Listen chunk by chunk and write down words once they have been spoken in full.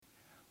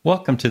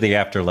Welcome to the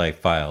Afterlife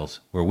Files,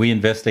 where we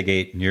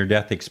investigate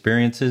near-death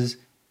experiences,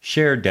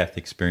 shared death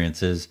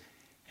experiences,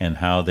 and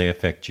how they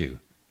affect you.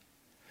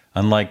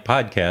 Unlike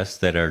podcasts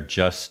that are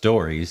just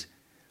stories,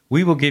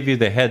 we will give you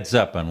the heads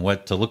up on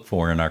what to look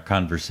for in our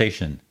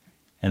conversation,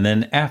 and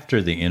then after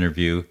the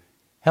interview,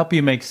 help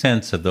you make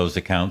sense of those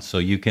accounts so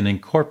you can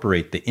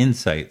incorporate the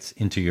insights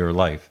into your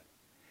life.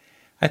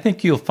 I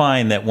think you'll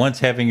find that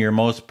once having your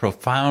most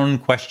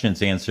profound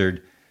questions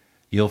answered,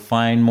 you'll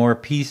find more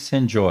peace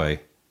and joy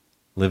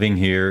living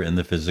here in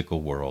the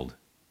physical world.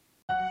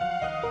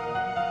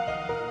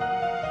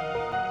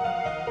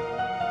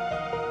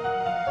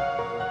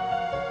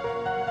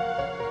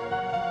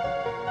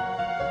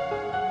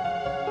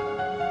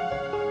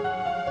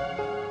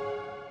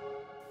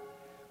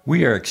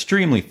 We are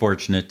extremely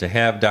fortunate to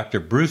have Dr.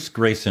 Bruce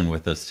Greyson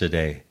with us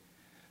today.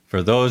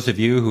 For those of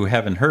you who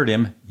haven't heard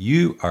him,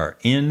 you are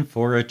in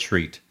for a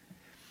treat.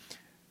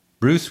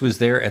 Bruce was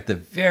there at the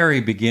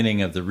very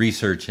beginning of the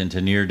research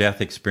into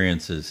near-death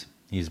experiences.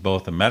 He's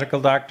both a medical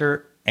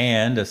doctor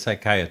and a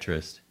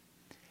psychiatrist.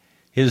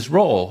 His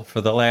role for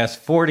the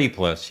last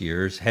 40-plus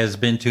years has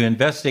been to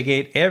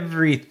investigate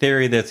every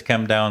theory that's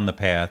come down the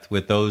path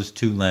with those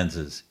two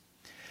lenses.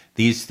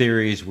 These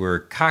theories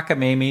were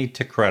cockamamie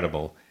to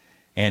credible,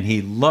 and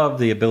he loved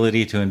the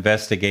ability to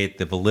investigate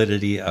the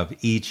validity of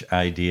each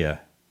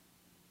idea.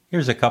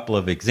 Here's a couple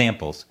of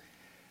examples.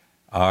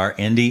 Are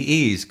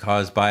NDEs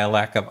caused by a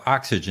lack of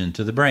oxygen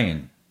to the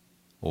brain,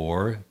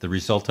 or the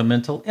result of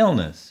mental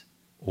illness,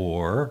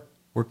 or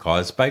were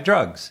caused by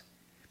drugs?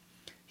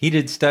 He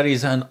did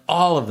studies on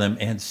all of them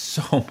and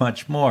so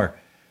much more.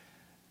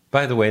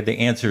 By the way, the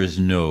answer is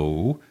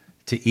no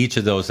to each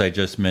of those I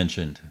just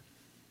mentioned.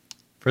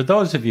 For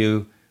those of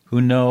you who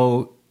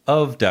know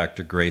of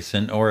Dr.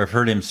 Greyson or have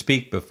heard him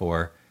speak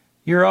before,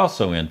 you're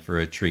also in for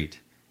a treat.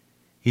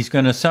 He's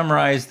going to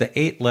summarize the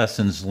 8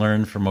 lessons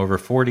learned from over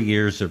 40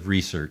 years of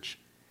research.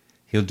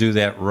 He'll do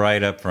that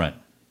right up front.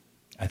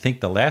 I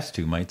think the last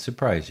 2 might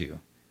surprise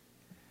you.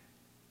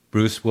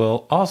 Bruce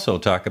will also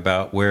talk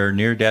about where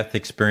near-death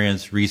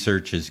experience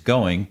research is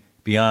going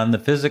beyond the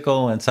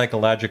physical and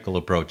psychological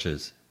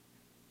approaches.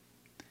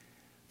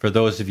 For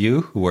those of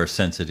you who are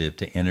sensitive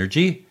to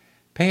energy,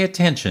 pay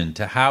attention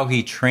to how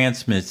he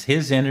transmits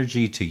his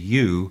energy to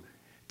you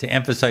to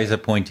emphasize a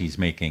point he's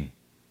making.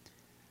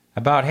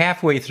 About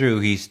halfway through,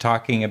 he's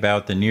talking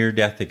about the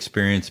near-death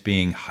experience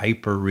being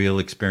hyper-real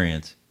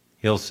experience.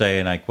 He'll say,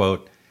 and I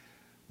quote,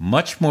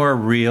 "much more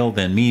real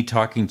than me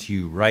talking to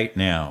you right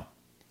now."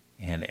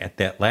 And at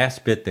that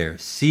last bit there,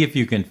 see if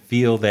you can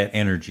feel that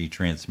energy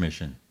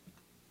transmission.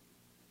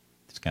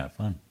 It's kind of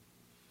fun.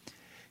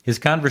 His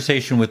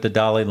conversation with the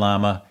Dalai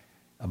Lama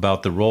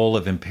about the role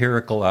of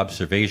empirical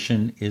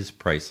observation is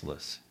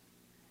priceless,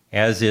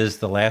 as is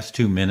the last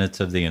 2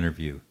 minutes of the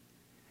interview.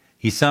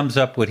 He sums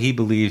up what he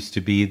believes to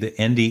be the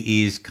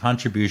NDE's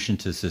contribution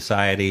to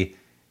society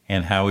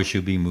and how we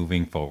should be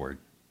moving forward.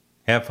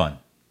 Have fun.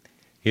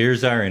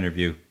 Here's our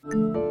interview.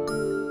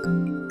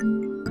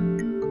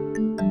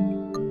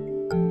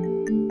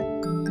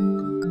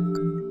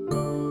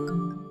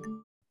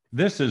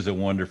 This is a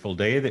wonderful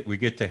day that we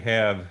get to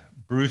have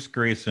Bruce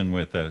Greyson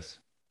with us.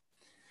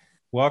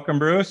 Welcome,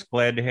 Bruce.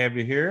 Glad to have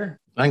you here.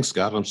 Thanks,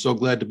 Scott. I'm so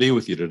glad to be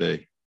with you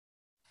today.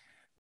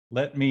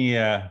 Let me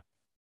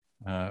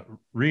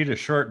read a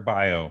short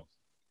bio. Okay.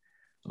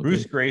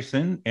 Bruce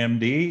Greyson,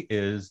 MD,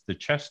 is the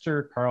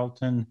Chester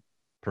Carlton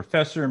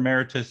Professor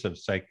Emeritus of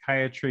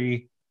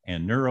Psychiatry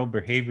and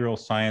Neurobehavioral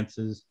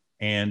Sciences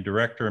and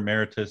Director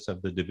Emeritus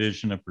of the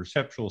Division of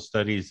Perceptual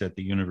Studies at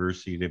the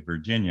University of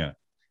Virginia,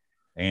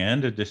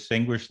 and a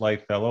Distinguished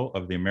Life Fellow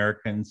of the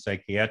American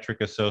Psychiatric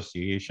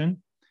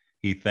Association.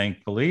 He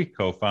thankfully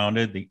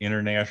co-founded the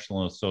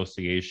International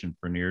Association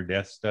for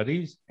Near-Death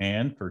Studies,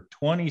 and for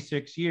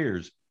 26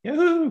 years,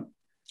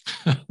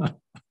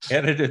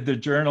 edited the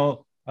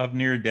Journal of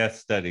Near-Death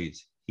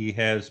Studies. He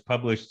has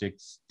published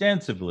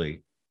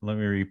extensively, let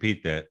me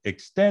repeat that,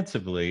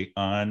 extensively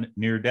on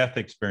near-death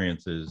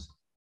experiences.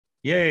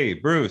 Yay,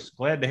 Bruce,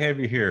 glad to have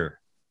you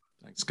here.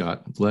 Thanks,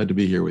 Scott. I'm glad to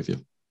be here with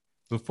you.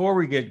 Before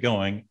we get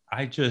going,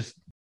 I just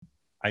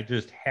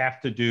have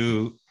to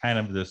do kind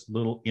of this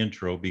little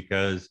intro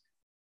because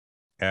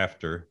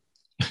after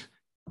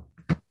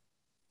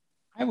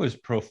I was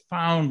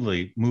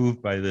profoundly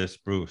moved by this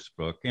Bruce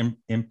book.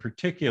 In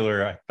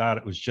particular, I thought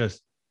it was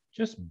just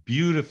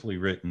beautifully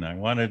written. I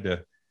wanted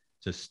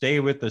to stay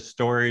with the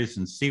stories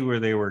and see where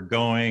they were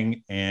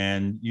going.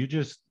 And you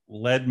just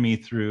led me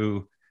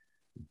through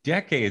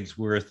decades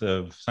worth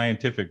of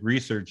scientific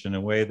research in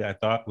a way that I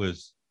thought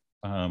was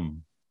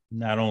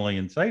not only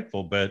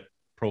insightful, but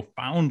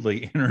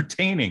profoundly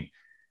entertaining.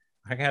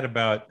 I got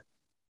about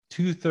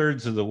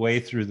 2/3 of the way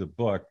through the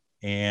book,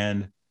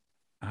 and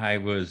I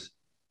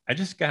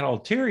just got all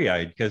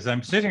teary-eyed because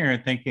I'm sitting here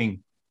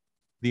thinking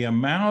the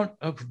amount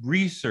of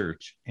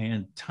research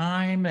and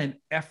time and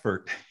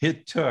effort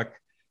it took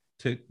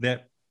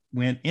that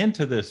went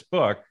into this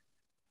book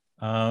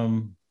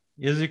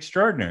is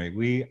extraordinary.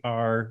 We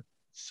are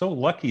so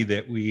lucky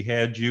that we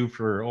had you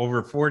for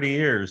over 40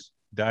 years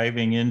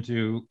diving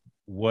into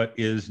what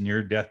is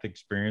near-death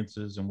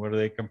experiences and what are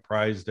they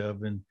comprised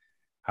of and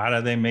how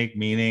do they make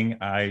meaning.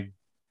 I'm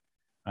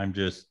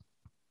just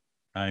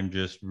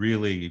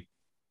really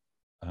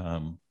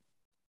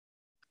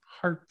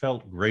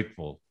heartfelt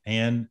grateful.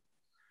 And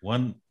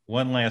one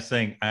last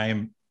thing,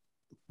 I'm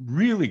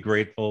really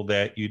grateful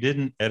that you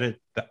didn't edit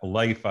the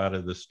life out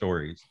of the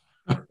stories.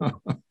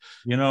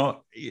 You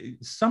know,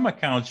 some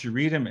accounts you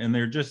read them and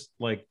they're just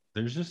like,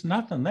 there's just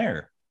nothing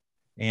there.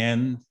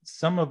 And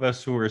some of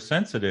us who are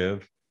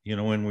sensitive, you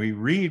know, when we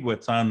read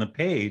what's on the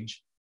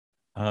page,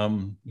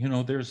 you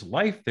know, there's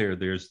life there.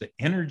 There's the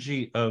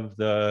energy of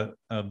the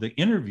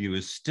interview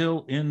is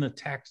still in the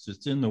text.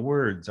 It's in the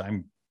words.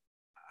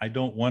 I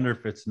don't wonder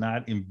if it's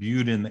not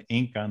imbued in the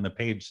ink on the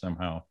page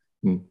somehow.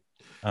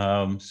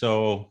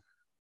 So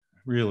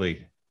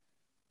really,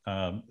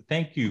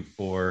 thank you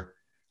for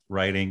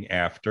writing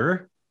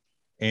After.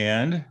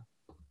 And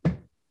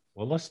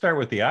well, let's start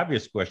with the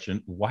obvious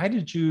question. Why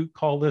did you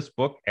call this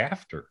book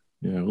After?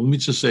 Yeah, let me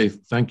just say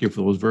thank you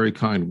for those very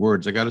kind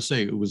words. I got to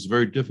say, it was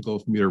very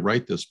difficult for me to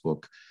write this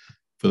book.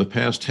 For the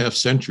past half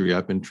century,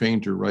 I've been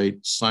trained to write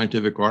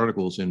scientific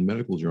articles in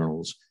medical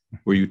journals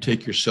where you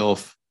take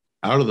yourself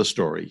out of the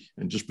story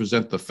and just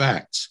present the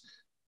facts.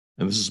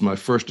 And this is my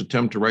first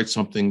attempt to write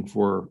something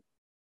for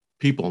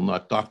people,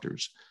 not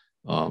doctors.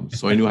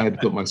 So I knew I had to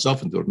put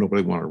myself into it.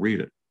 Nobody wanted to read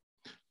it.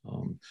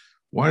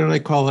 Why did I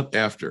call it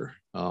After?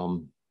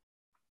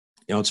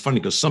 You know, it's funny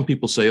because some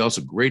people say, oh, it's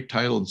a great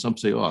title, and some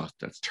say, oh,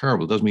 that's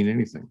terrible. It doesn't mean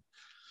anything.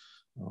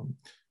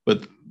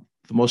 But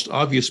the most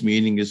obvious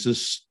meaning is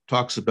this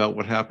talks about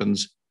what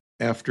happens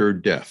after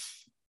death.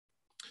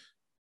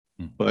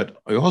 But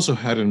I also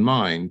had in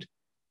mind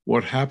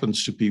what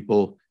happens to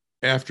people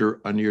after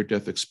a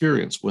near-death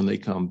experience when they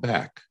come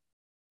back.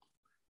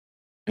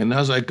 And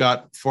as I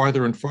got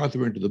farther and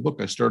farther into the book,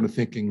 I started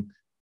thinking,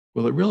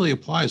 well, it really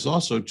applies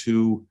also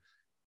to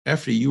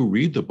after you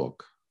read the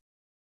book.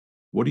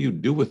 What do you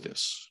do with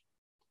this?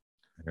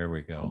 There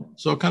we go.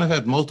 So it kind of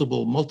had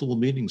multiple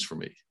meanings for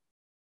me.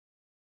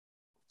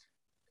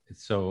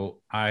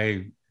 So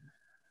I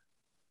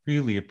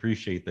really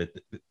appreciate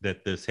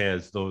that this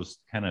has those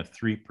kind of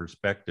three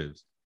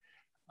perspectives.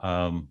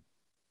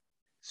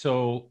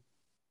 So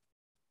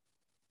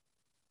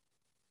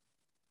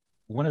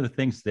one of the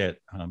things that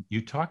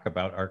you talk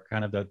about are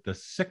kind of the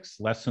 6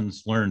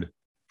 lessons learned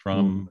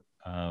from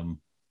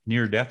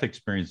near-death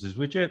experiences.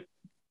 Would you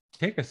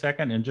take a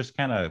second and just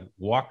kind of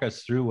walk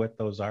us through what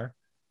those are?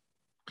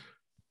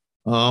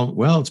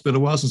 Well, it's been a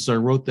while since I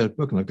wrote that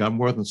book, and I've got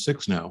more than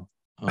 6 now.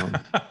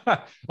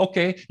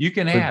 Okay, you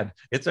can add.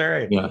 It's all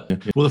right. Yeah.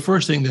 Well, the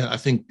first thing that I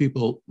think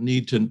people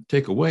need to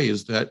take away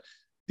is that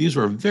these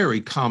are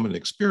very common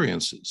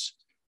experiences.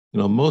 You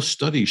know, most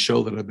studies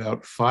show that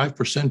about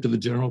 5% of the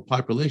general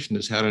population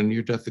has had a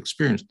near-death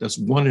experience. That's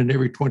 1 in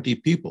every 20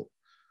 people.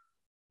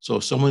 So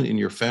someone in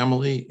your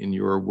family, in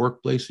your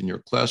workplace, in your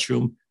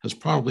classroom has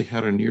probably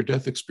had a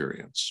near-death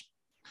experience.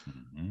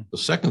 The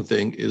second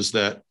thing is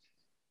that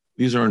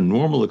these are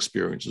normal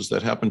experiences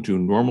that happen to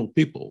normal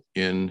people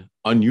in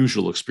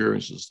unusual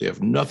experiences. They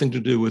have nothing to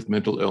do with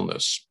mental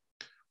illness.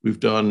 We've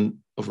done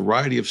a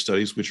variety of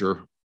studies, which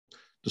are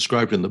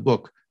described in the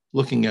book,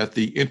 looking at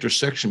the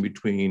intersection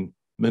between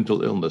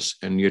mental illness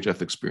and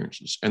near-death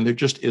experiences, and there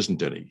just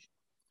isn't any.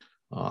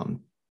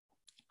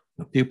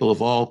 People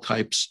of all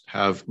types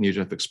have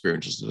near-death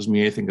experiences. It doesn't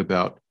mean anything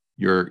about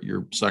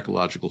your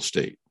psychological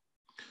state.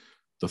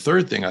 The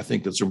third thing I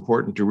think that's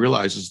important to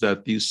realize is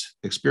that these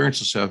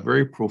experiences have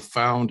very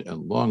profound and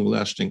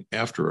long-lasting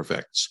after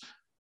effects,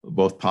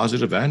 both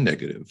positive and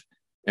negative,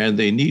 and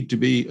they need to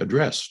be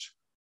addressed.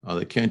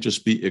 They can't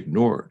just be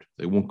ignored.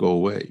 They won't go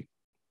away.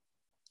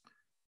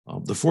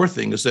 The fourth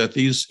thing is that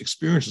these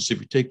experiences, if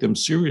you take them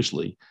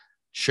seriously,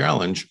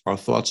 challenge our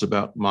thoughts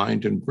about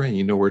mind and brain.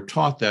 You know, we're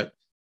taught that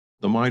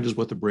the mind is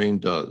what the brain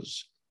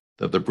does,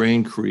 that the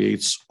brain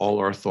creates all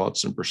our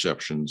thoughts and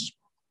perceptions.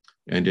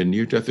 And in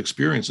near-death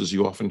experiences,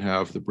 you often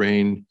have the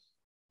brain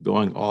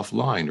going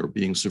offline or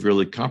being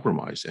severely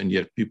compromised. And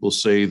yet people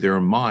say their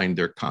mind,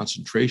 their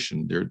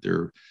concentration,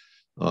 their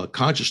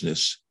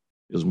consciousness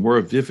is more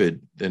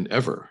vivid than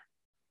ever.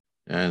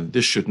 And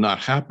this should not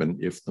happen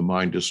if the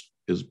mind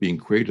is being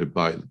created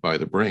by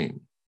the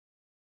brain.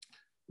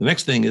 The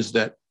next thing is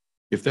that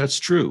if that's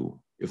true,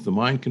 if the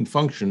mind can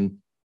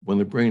function when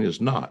the brain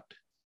is not,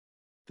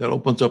 that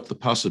opens up the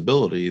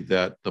possibility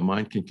that the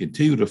mind can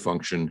continue to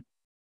function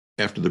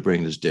after the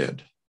brain is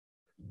dead.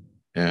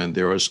 And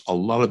there is a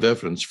lot of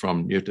evidence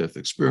from near-death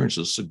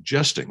experiences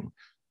suggesting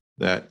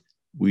that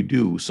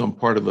some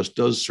part of us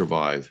does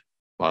survive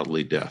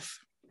bodily death.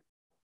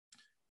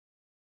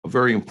 A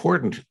very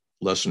important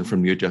lesson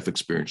from near-death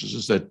experiences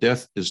is that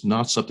death is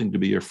not something to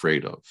be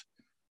afraid of.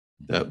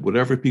 That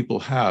whatever people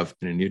have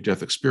in a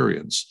near-death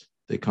experience,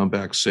 they come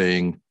back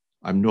saying,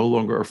 I'm no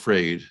longer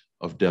afraid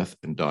of death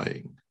and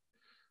dying.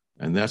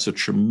 And that's a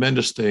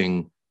tremendous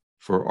thing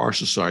for our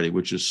society,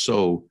 which is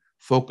so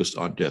focused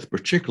on death,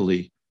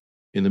 particularly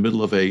in the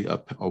middle of a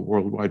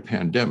worldwide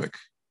pandemic,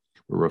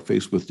 where we're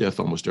faced with death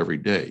almost every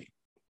day.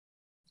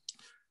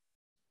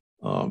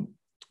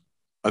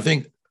 I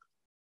think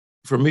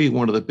for me,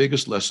 one of the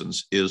biggest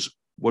lessons is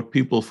what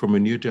people from a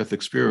near-death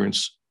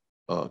experience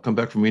come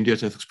back from a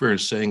near-death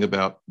experience saying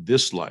about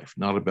this life,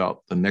 not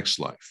about the next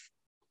life.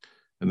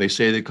 And they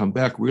say they come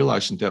back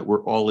realizing that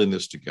we're all in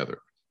this together.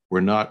 We're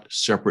not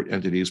separate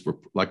entities. We're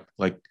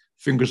like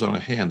fingers on a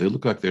hand. They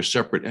look like they're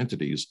separate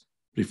entities,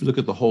 but if you look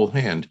at the whole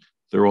hand,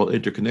 they're all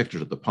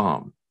interconnected at the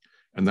palm.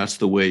 And that's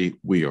the way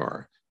we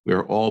are. We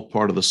are all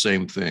part of the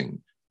same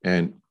thing.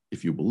 And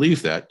if you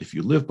believe that, if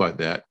you live by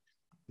that,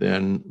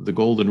 then the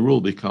golden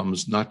rule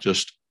becomes not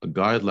just a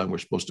guideline we're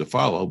supposed to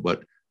follow,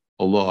 but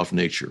a law of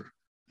nature,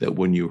 that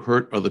when you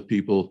hurt other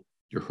people,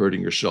 you're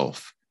hurting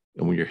yourself.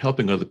 And when you're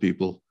helping other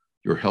people,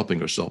 you're helping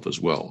yourself as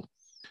well.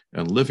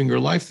 And living your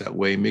life that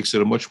way makes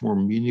it a much more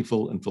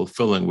meaningful and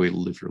fulfilling way to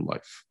live your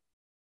life.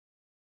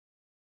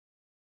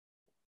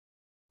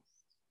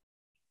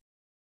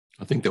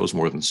 I think that was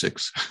more than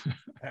 6.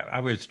 I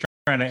was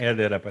trying to add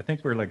that up. I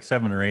think we're like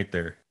 7 or 8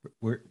 there.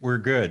 We're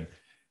good.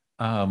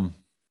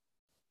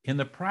 In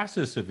the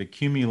process of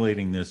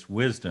accumulating this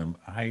wisdom,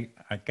 I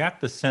got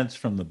the sense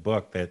from the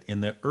book that in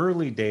the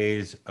early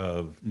days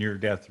of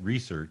near-death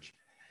research,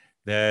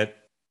 that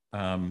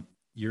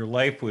your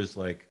life was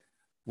like,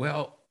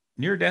 well,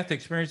 near-death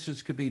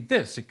experiences could be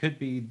this, it could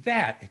be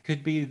that, it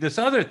could be this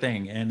other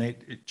thing. And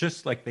it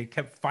just like they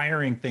kept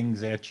firing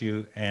things at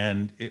you.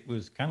 And it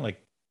was kind of like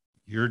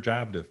your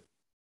job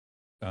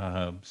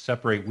to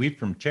separate wheat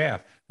from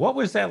chaff. What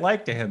was that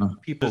like to have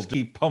people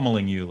keep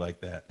pummeling you like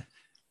that?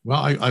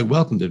 Well, I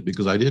welcomed it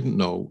because I didn't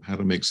know how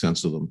to make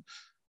sense of them.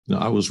 You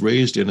know, I was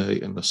raised in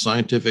a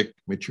scientific,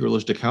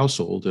 materialistic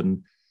household,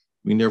 and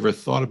we never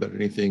thought about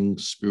anything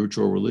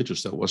spiritual or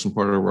religious. That wasn't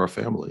part of our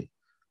family.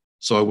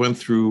 So I went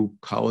through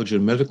college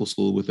and medical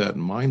school with that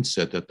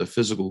mindset that the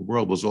physical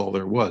world was all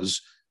there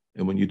was.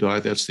 And when you die,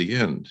 that's the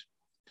end.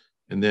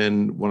 And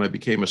then when I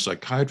became a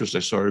psychiatrist, I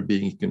started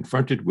being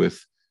confronted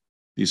with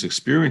these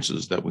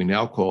experiences that we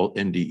now call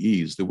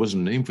NDEs. There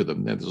wasn't a name for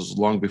them. This was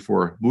long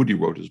before Moody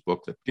wrote his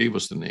book that gave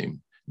us the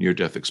name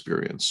near-death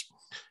experience.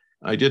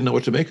 I didn't know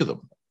what to make of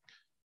them,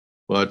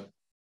 but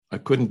I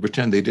couldn't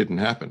pretend they didn't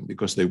happen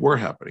because they were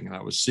happening and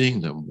I was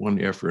seeing them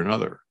one after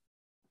another.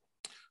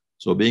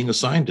 So being a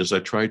scientist, I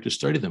tried to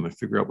study them and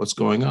figure out what's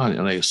going on.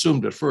 And I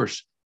assumed at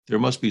first there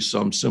must be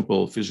some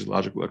simple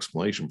physiological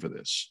explanation for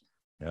this.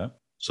 Yeah.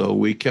 So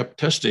we kept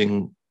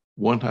testing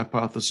one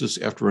hypothesis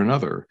after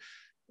another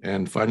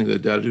and finding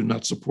that data do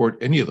not support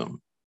any of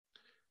them.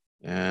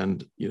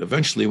 And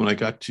eventually, when I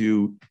got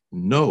to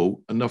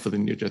know enough of the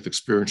near-death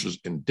experiences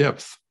in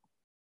depth,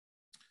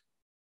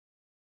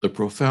 the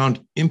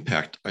profound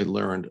impact I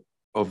learned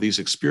of these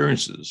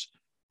experiences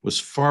was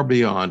far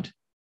beyond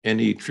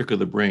any trick of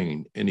the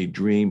brain, any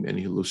dream,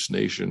 any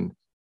hallucination.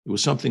 It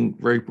was something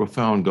very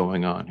profound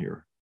going on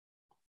here.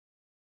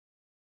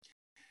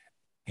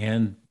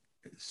 And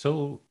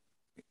so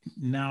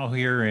now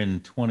here in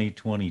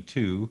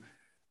 2022,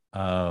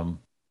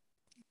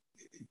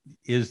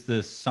 is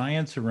the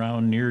science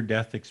around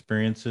near-death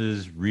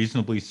experiences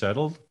reasonably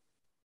settled?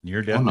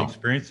 Near-death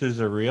experiences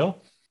are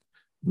real?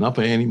 Not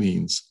by any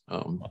means.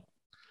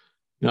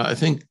 I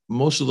think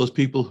most of those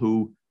people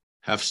who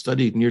have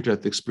studied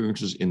near-death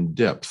experiences in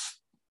depth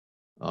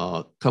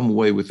come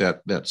away with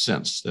that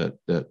sense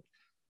that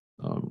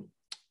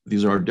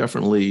these are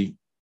definitely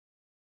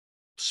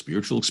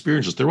spiritual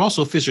experiences. They're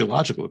also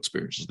physiological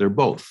experiences. They're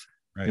both.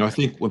 Right. I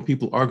think when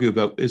people argue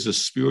about is it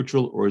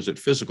spiritual or is it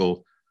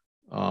physical,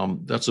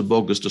 that's a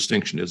bogus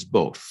distinction. It's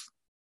both.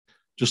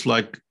 Just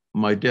like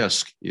my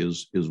desk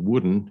is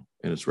wooden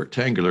and it's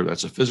rectangular,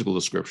 that's a physical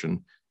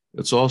description.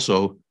 It's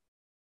also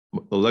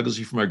a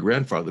legacy from my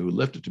grandfather who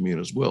left it to me in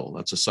his will.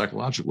 That's a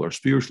psychological or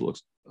spiritual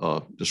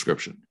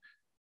description.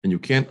 And you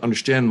can't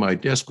understand my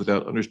desk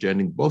without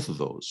understanding both of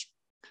those.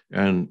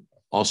 And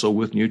also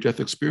with near-death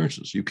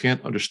experiences, you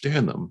can't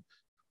understand them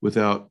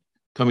without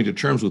coming to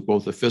terms with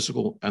both the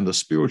physical and the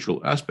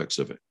spiritual aspects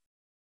of it.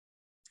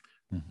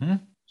 Mm-hmm.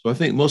 So I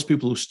think most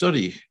people who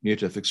study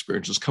near-death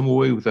experiences come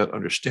away with that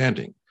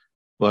understanding.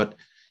 But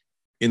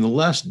in the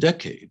last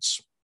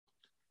decades,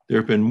 there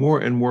have been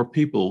more and more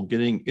people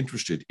getting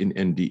interested in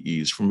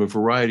NDEs from a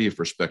variety of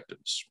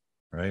perspectives.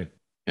 Right.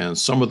 And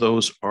some of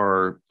those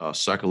are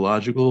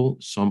psychological,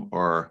 some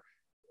are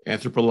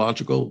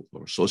anthropological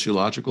or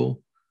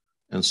sociological,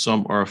 and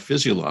some are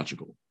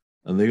physiological.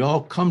 And they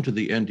all come to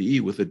the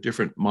NDE with a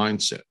different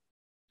mindset.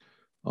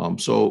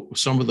 So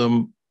some of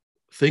them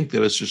think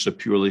that it's just a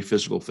purely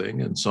physical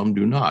thing, and some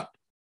do not.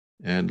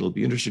 And it'll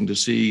be interesting to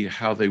see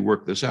how they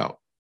work this out.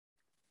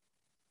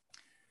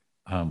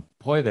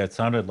 Boy, that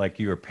sounded like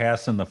you were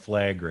passing the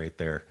flag right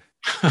there.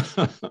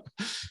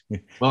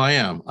 Well, I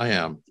am.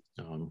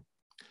 I'm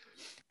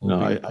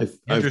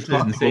interested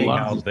in seeing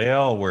how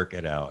they'll work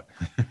it out.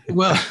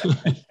 Well,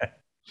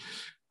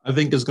 I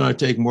think it's going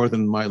to take more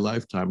than my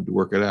lifetime to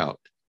work it out.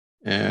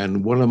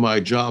 And one of my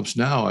jobs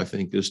now, I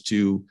think, is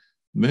to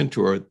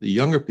mentor the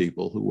younger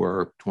people who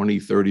are 20,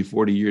 30,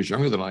 40 years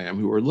younger than I am,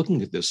 who are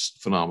looking at this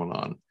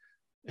phenomenon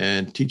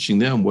and teaching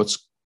them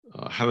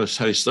how to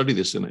study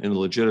this in a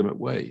legitimate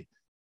way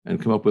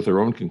and come up with their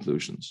own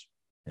conclusions.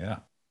 Yeah.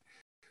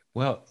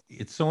 Well,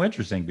 it's so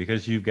interesting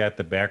because you've got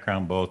the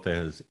background both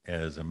as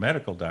a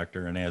medical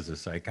doctor and as a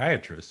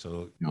psychiatrist.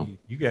 So You know,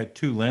 you got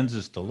two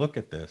lenses to look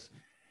at this.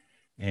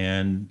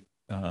 And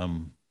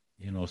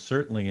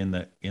certainly in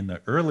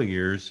the early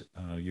years,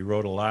 you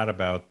wrote a lot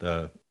about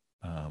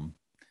um,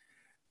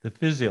 the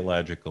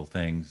physiological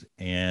things,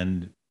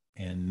 and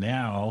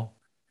now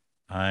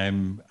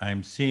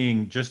I'm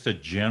seeing just a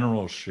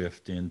general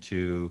shift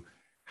into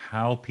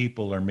how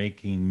people are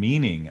making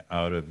meaning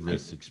out of right.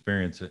 this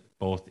experience,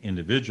 both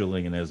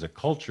individually and as a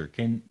culture.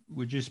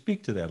 Would you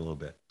speak to that a little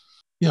bit?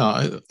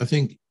 Yeah, I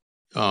think,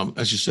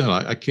 as you said,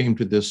 I came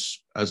to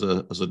this as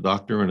a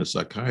doctor and a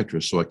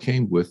psychiatrist. So I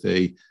came with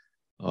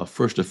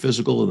first a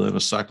physical and then a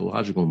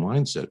psychological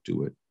mindset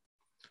to it.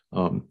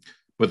 Um,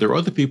 but there are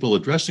other people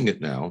addressing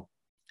it now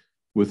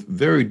with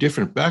very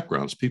different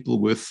backgrounds, people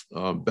with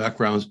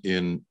backgrounds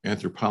in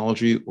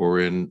anthropology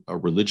or in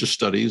religious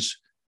studies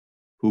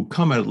who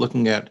come at it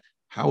looking at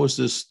how is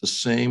this the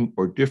same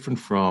or different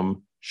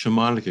from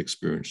shamanic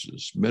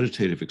experiences,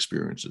 meditative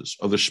experiences,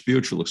 other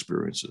spiritual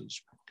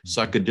experiences,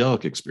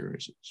 psychedelic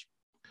experiences.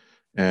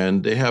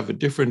 And they have a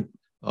different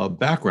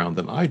background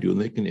than I do, and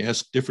they can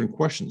ask different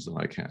questions than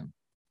I can.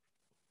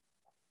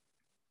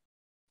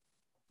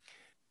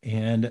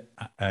 And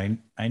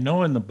I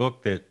know in the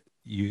book that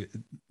you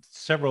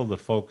several of the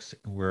folks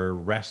were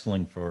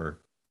wrestling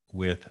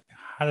with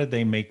how did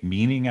they make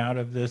meaning out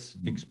of this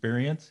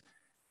experience.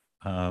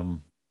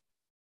 Um,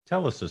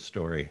 Tell us a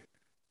story.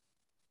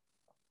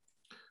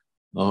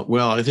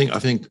 Well, I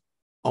think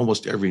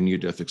almost every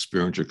near-death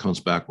experiencer comes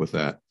back with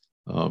that.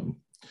 Um,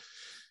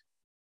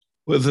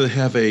 Whether they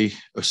have a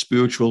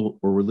spiritual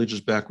or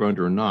religious background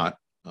or not,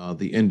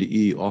 the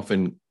NDE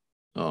often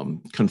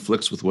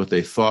conflicts with what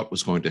they thought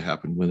was going to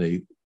happen when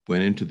they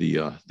went into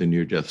the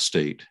near-death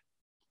state,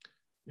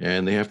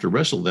 and they have to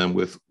wrestle them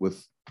with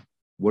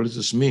what does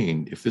this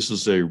mean? If this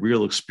is a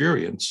real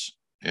experience,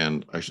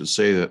 and I should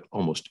say that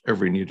almost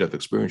every near-death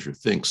experiencer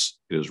thinks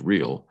it is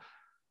real,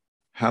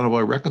 how do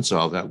I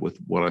reconcile that with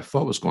what I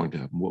thought was going to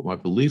happen, what my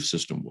belief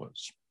system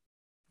was?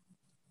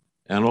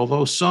 And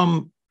although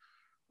some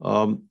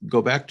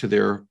go back to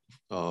their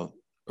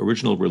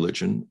original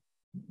religion,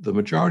 the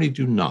majority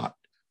do not.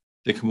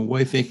 They come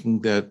away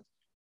thinking that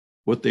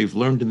what they've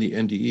learned in the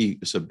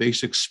NDE is a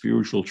basic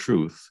spiritual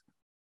truth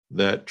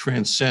that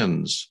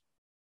transcends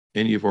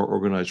any of our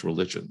organized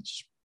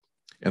religions.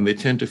 And they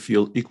tend to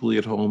feel equally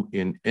at home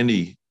in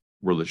any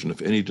religion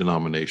of any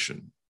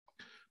denomination.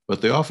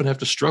 But they often have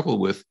to struggle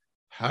with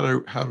how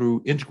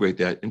to integrate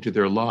that into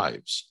their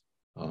lives.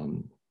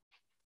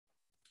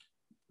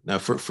 Now,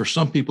 for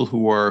some people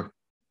who are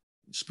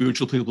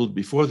spiritual people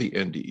before the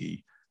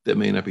NDE, that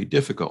may not be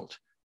difficult.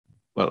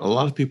 But a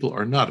lot of people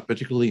are not,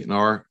 particularly in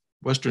our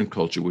Western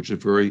culture, which is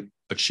a very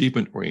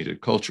achievement-oriented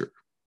culture.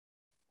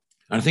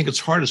 And I think it's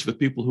hardest for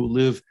people who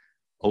live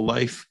a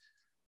life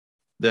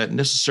that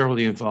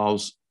necessarily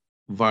involves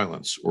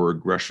violence or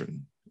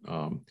aggression.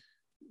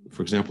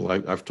 For example,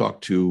 I've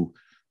talked to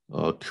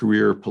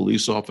career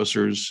police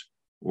officers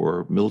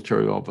or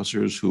military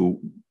officers who,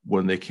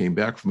 when they came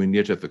back from a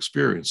near-death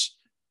experience,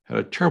 had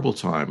a terrible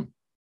time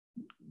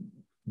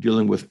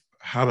dealing with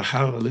how do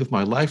I live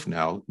my life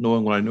now,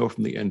 knowing what I know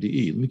from the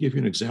NDE. Let me give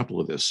you an example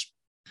of this.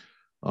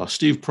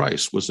 Steve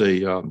Price was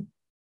a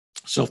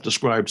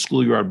self-described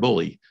schoolyard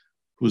bully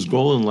whose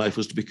goal in life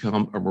was to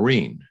become a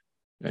Marine,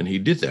 and he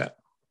did that.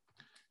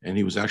 And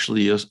he was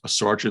actually a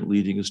sergeant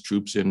leading his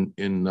troops in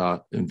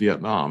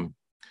Vietnam,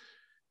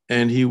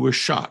 and he was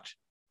shot.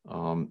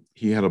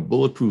 He had a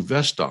bulletproof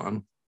vest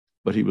on,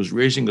 but he was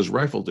raising his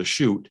rifle to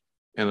shoot,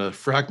 and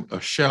a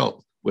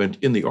shell went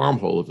in the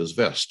armhole of his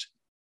vest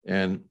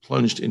and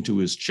plunged into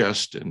his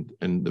chest,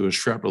 and there was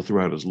shrapnel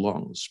throughout his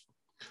lungs.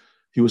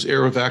 He was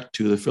air evac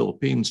to the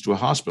Philippines to a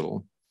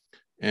hospital,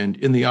 and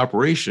in the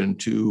operation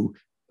to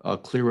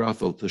clear out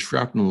the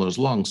shrapnel in his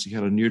lungs, he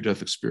had a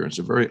near-death experience,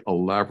 a very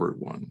elaborate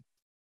one,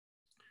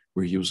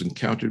 where he was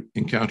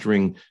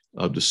encountering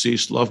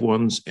deceased loved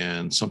ones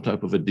and some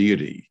type of a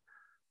deity.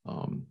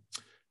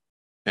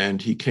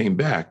 And he came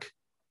back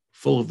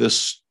full of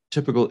this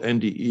typical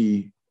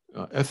NDE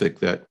ethic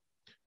that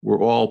we're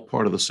all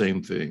part of the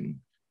same thing.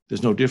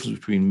 There's no difference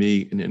between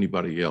me and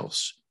anybody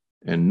else.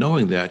 And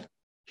knowing that,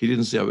 he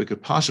didn't see how he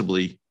could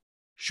possibly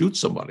shoot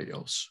somebody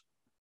else.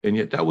 And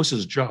yet that was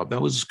his job.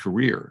 That was his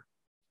career.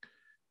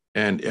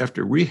 And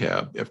after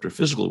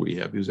physical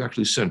rehab, he was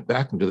actually sent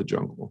back into the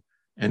jungle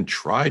and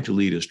tried to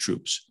lead his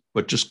troops,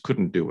 but just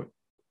couldn't do it.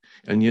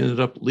 And he ended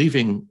up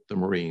leaving the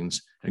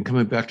Marines and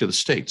coming back to the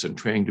States and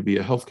training to be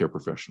a healthcare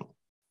professional.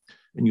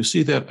 And you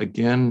see that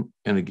again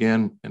and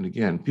again and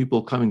again,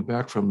 people coming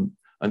back from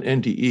an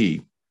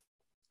NDE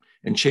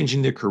and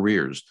changing their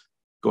careers,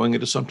 going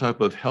into some type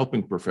of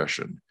helping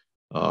profession,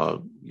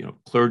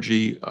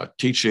 clergy,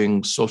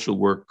 teaching, social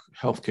work,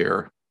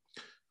 healthcare,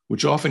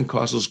 which often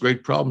causes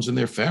great problems in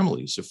their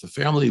families. If the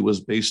family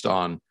was based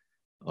on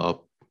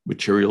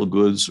material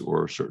goods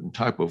or a certain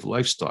type of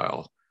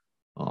lifestyle,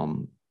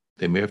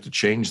 they may have to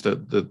change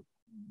the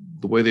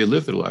way they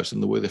live their lives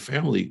and the way the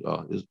family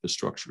is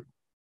structured.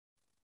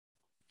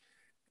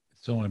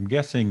 So I'm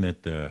guessing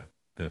that the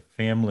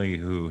family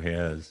who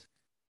has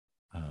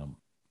um,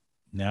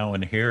 now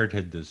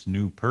inherited this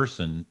new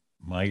person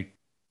might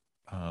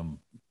um,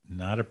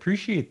 not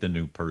appreciate the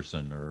new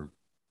person, or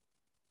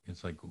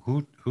it's like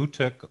who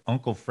took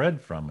Uncle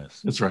Fred from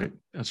us? That's right.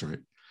 That's right.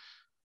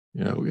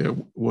 Yeah, we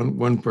had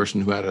one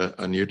person who had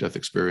a near-death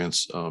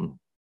experience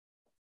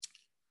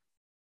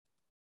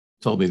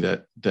told me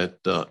that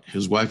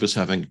his wife is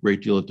having a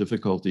great deal of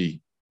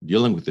difficulty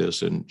dealing with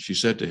this, and she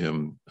said to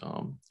him,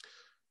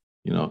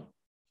 you know,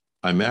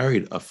 I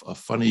married a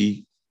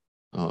funny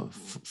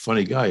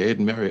funny guy. I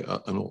didn't marry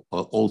an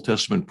Old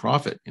Testament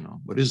prophet.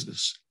 What is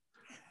this?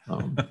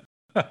 Um,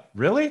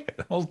 Really?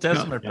 Old yeah,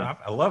 Testament yeah,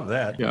 prophet. I love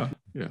that. yeah,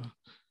 yeah.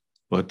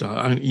 But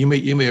you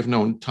may have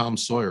known Tom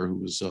Sawyer, who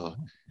was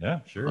Yeah,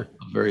 a sure.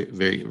 very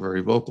very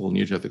very vocal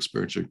near-death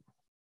experiencer.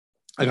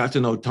 I got to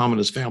know Tom and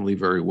his family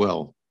very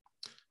well,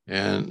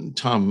 and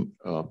Tom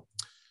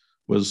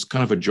was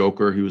kind of a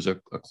joker. He was a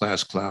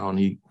class clown.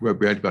 He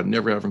bragged about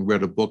never having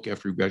read a book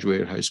after he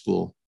graduated high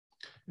school,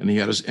 and he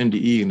had his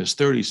NDE in his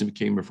 30s and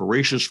became a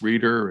voracious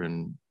reader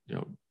and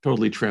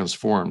totally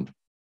transformed.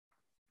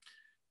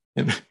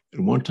 And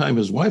one time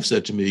his wife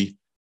said to me,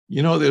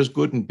 there's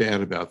good and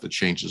bad about the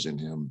changes in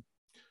him.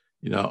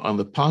 On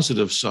the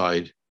positive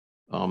side,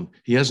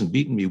 he hasn't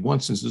beaten me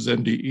once since his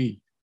NDE.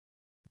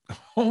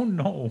 Oh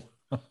no.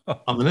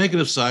 On the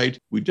negative side,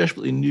 we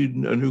desperately need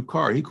a new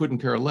car. He couldn't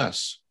care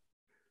less.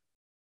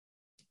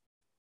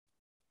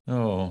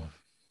 Oh.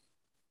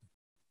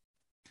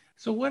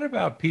 So what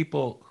about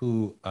people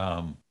who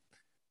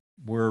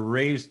were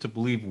raised to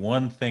believe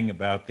one thing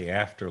about the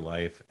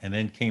afterlife and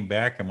then came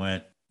back and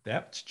went,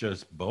 that's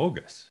just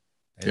bogus.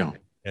 Yeah.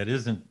 That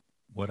isn't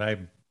what I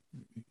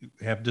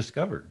have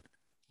discovered.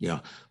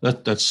 Yeah,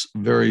 that's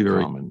very,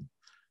 very common.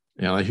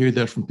 And I hear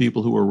that from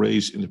people who were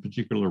raised in a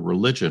particular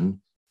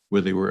religion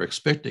where they were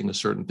expecting a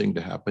certain thing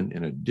to happen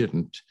and it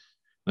didn't.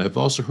 And I've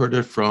also heard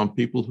it from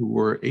people who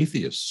were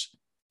atheists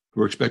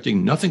who were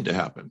expecting nothing to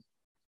happen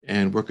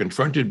and were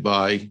confronted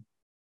by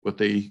what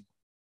they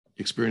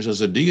experienced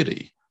as a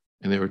deity.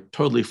 And they were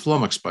totally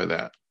flummoxed by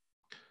that.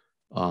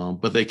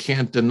 But they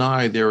can't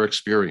deny their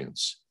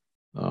experience.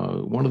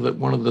 One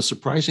of the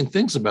surprising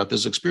things about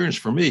this experience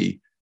for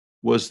me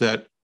was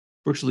that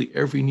virtually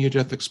every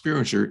near-death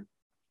experiencer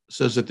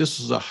says that this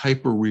is a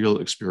hyper-real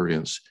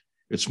experience.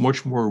 It's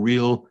much more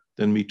real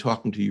than me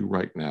talking to you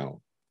right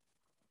now.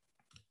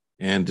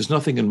 And there's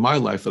nothing in my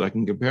life that I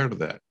can compare to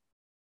that.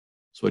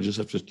 So I just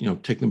have to,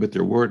 take them at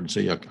their word and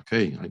say,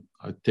 okay,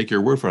 I take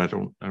your word for it. I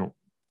don't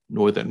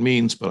know what that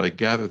means, but I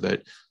gather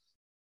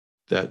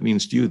that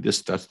means to you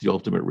that's the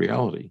ultimate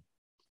reality.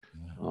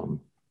 Yeah.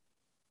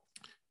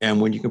 And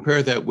when you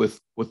compare that with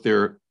what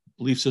their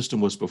belief system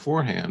was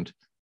beforehand,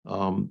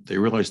 they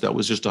realized that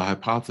was just a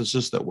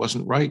hypothesis that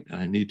wasn't right, and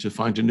I need to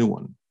find a new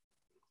one.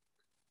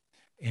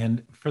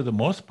 And for the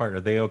most part,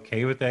 are they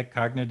okay with that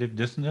cognitive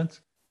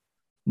dissonance?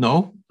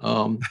 No,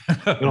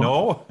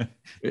 No.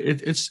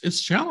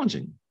 It's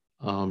challenging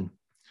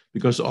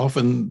because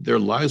often their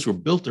lives were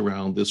built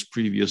around this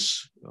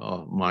previous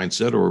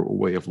mindset or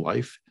way of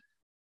life,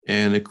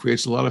 and it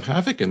creates a lot of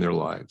havoc in their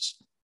lives.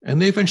 And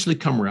they eventually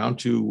come around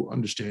to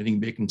understanding,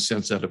 making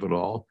sense out of it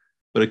all,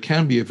 but it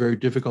can be a very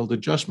difficult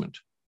adjustment.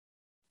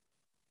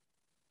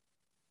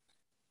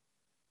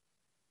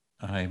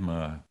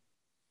 I'm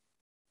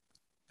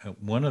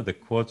one of the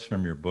quotes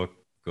from your book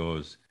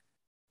goes,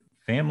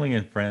 family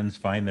and friends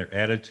find their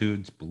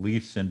attitudes,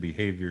 beliefs, and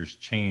behaviors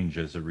change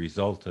as a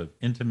result of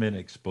intimate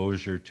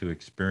exposure to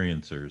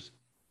experiencers.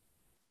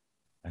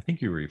 I think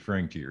you were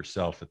referring to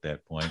yourself at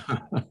that point.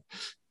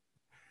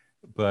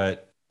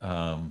 But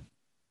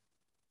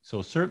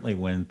so certainly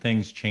when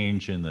things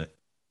change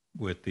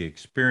with the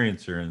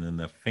experiencer, and then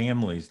the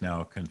family's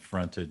now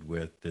confronted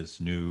with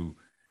this new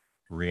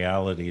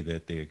reality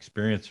that the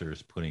experiencer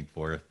is putting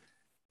forth,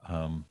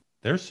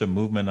 there's some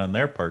movement on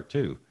their part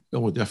too.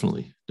 Oh,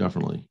 definitely,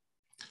 definitely.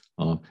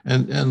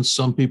 And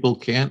some people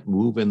can't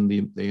move, and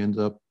they end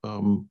up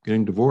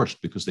getting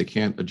divorced because they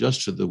can't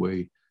adjust to the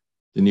way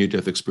the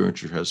near-death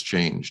experiencer has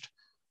changed.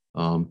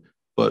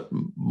 But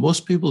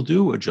most people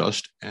do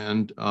adjust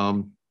and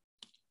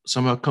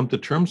somehow come to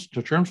terms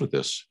with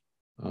this.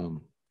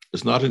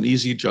 It's not an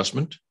easy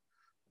adjustment,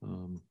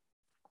 but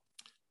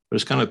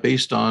it's kind of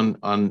based on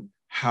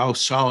how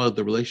solid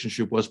the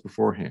relationship was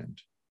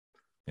beforehand.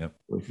 Yep.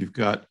 If you've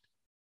got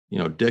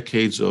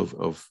decades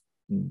of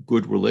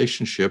good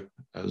relationship,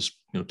 as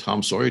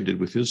Tom Sawyer did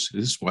with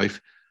his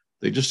wife,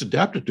 they just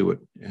adapted to it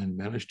and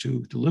managed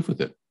to live with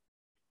it.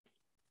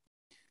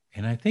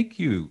 And I think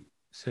you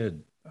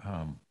said,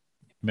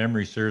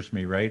 memory serves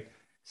me right,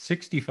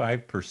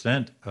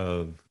 65%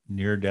 of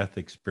near-death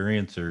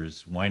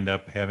experiencers wind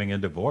up having a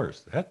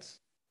divorce. That's,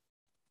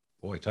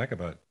 boy, talk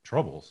about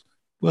troubles.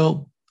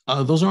 Well,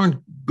 those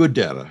aren't good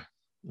data.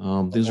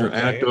 These are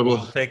anecdotal.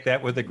 We'll take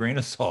that with a grain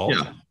of salt.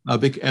 Yeah,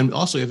 and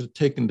also you have to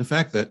take into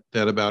fact that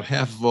about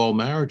half of all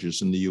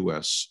marriages in the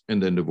U.S.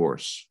 end in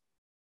divorce.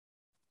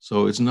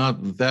 So it's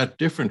not that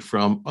different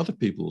from other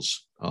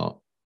people's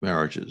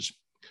marriages.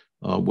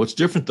 What's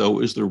different, though,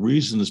 is the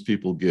reasons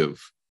people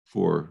give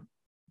for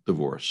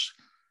divorce.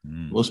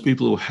 Most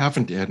people who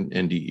haven't had an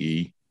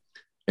NDE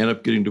end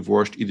up getting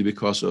divorced either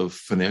because of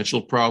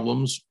financial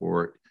problems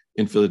or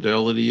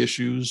infidelity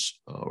issues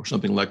or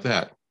something like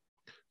that.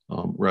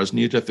 Whereas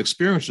near-death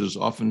experiences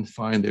often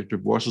find that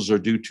divorces are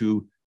due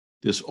to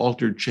this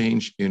altered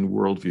change in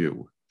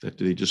worldview that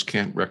they just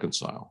can't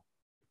reconcile.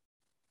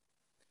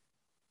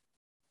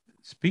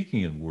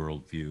 Speaking of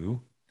worldview,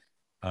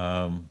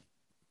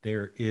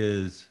 there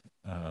is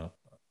a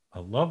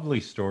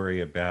lovely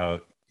story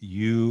about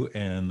you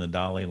and the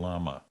Dalai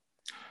Lama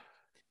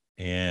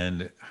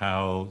and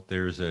how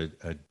there's a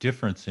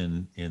difference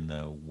in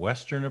the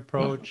Western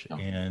approach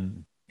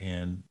and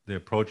the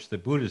approach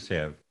that Buddhists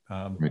have.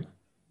 Right.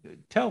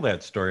 Tell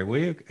that story, will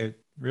you? It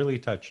really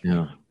touched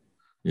me.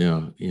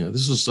 Yeah.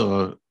 This is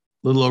a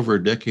little over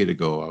a decade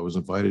ago. I was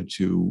invited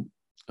to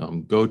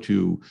go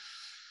to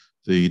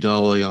the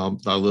Dalai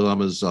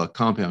Lama's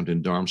compound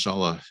in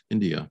Dharamsala,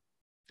 India,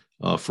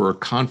 for a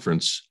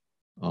conference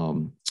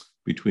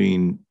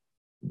between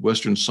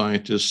Western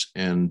scientists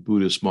and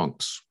Buddhist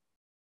monks,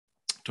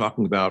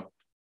 talking about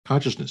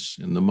consciousness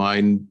and the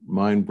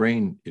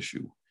mind-brain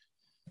issue.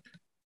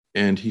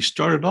 And he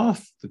started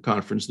off the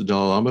conference, the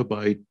Dalai Lama,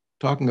 by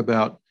talking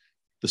about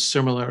the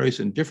similarities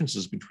and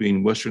differences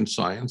between Western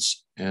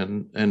science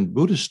and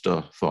Buddhist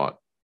thought.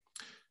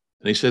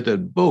 And he said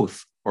that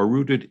both are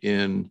rooted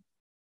in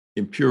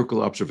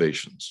empirical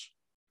observations,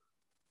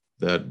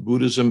 that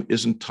Buddhism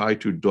isn't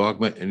tied to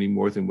dogma any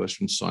more than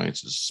Western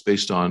science is. It's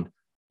based on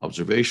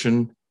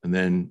observation and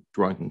then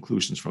drawing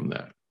conclusions from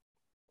that.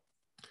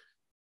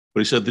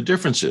 But he said the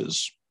difference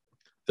is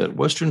that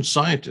Western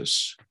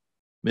scientists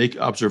make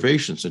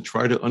observations and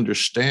try to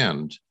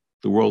understand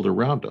the world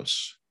around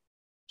us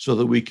so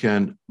that we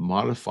can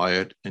modify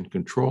it and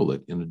control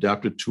it and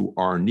adapt it to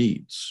our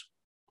needs.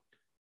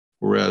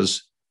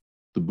 Whereas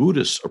the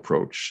Buddhist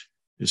approach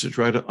is to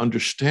try to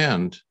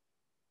understand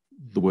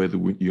the way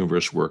the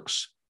universe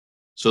works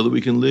so that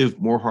we can live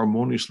more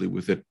harmoniously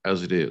with it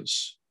as it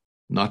is,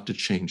 not to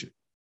change it.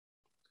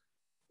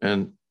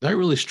 And that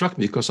really struck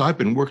me because I've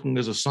been working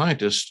as a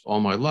scientist all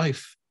my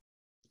life,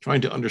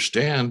 trying to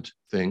understand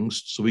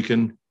things so we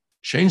can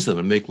change them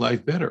and make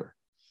life better.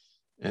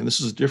 And this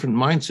is a different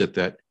mindset,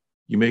 that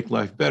you make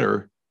life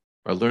better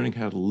by learning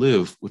how to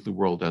live with the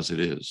world as it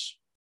is.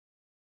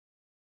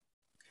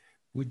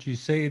 Would you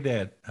say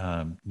that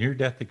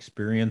near-death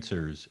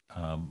experiencers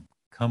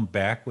come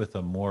back with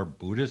a more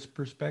Buddhist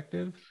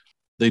perspective?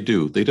 They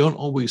do. They don't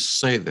always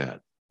say that,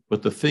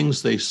 but the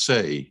things they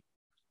say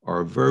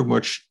are very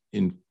much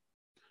in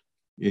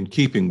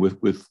keeping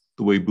with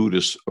the way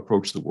Buddhists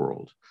approach the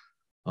world.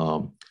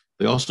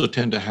 They also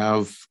tend to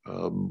have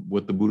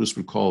what the Buddhists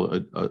would call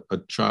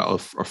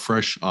a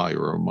fresh eye,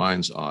 or a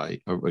mind's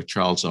eye, or a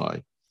child's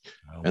eye.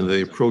 And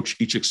they approach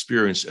each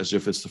experience as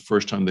if it's the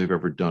first time they've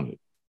ever done it.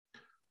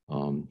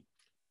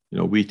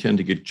 We tend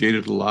to get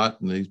jaded a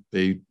lot, and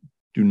they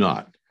do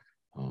not.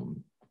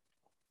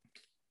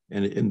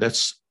 And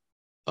that's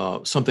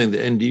something the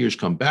NDEs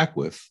come back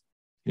with.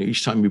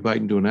 Each time you bite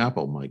into an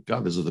apple, my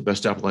God, this is the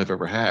best apple I've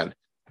ever had.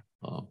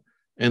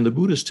 And the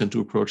Buddhists tend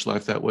to approach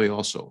life that way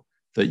also,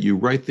 that you're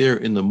right there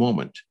in the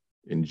moment,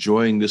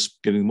 enjoying this,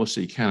 getting the most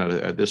that you can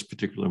at this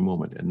particular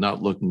moment, and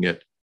not looking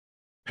at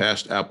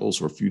past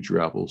apples or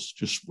future apples,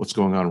 just what's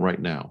going on right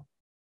now.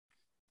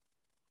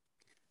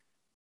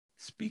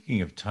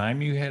 Speaking of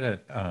time, you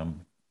had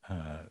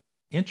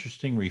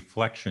interesting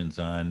reflections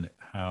on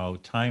how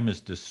time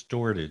is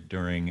distorted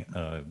during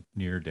a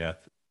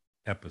near-death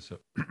episode,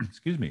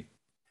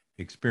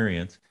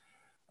 experience.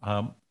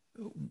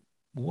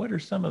 What are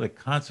some of the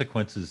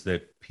consequences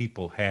that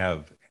people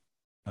have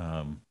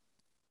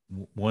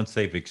once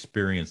they've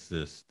experienced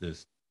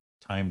this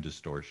time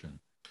distortion?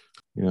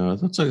 Yeah,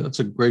 that's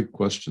a great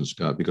question,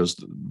 Scott, because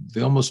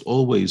they almost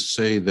always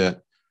say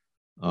that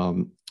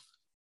time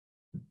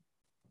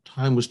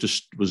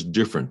was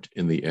different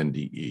in the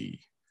NDE.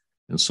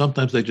 And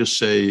sometimes they just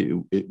say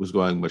it was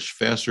going much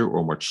faster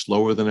or much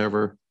slower than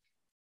ever.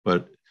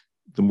 But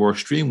the more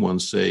extreme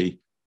ones say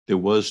there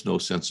was no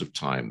sense of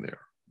time there.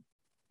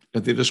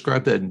 And they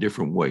describe that in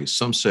different ways.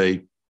 Some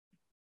say,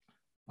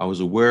 I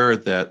was aware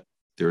that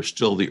there's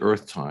still the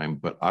Earth time,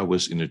 but I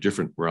was in a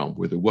different realm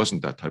where there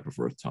wasn't that type of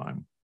Earth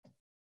time.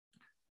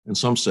 And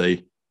some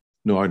say,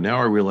 no, now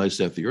I realize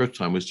that the Earth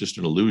time was just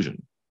an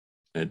illusion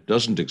and it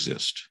doesn't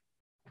exist.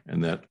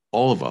 And that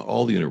all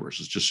the universe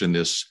is just in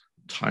this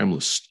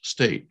timeless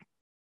state.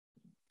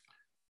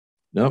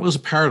 Now, it was a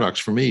paradox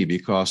for me,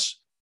 because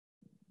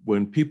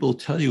when people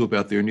tell you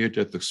about their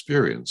near-death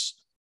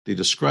experience, they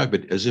describe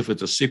it as if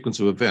it's a sequence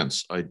of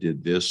events. I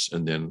did this,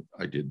 and then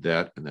I did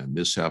that, and then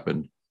this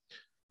happened.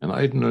 And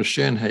I didn't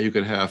understand how you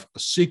could have a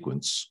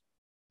sequence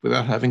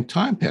without having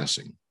time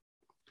passing.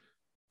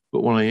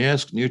 But when I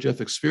ask near-death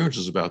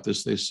experiencers about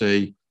this, they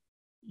say,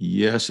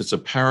 yes, it's a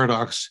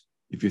paradox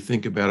if you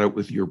think about it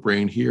with your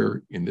brain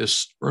here in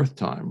this Earth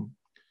time.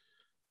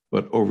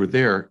 But over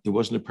there, it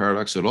wasn't a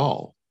paradox at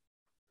all,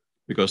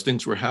 because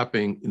things were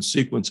happening in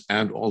sequence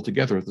and all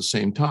together at the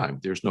same time.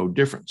 There's no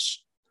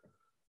difference.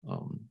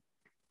 Um,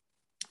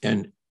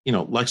 and,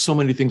 like so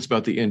many things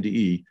about the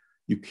NDE,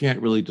 you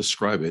can't really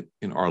describe it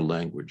in our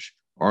language.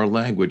 Our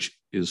language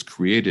is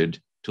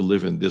created to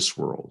live in this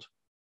world,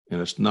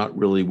 and it's not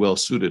really well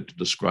suited to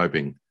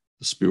describing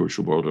the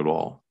spiritual world at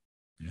all.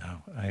 Yeah,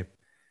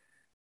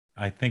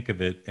 I think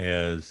of it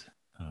as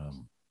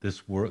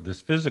this world,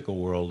 this physical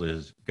world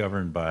is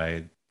governed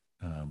by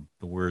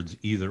the words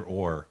either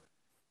or.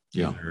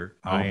 Yeah. Either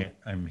Oh,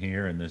 I'm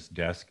here and this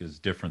desk is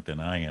different than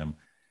I am.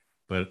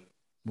 But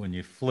when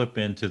you flip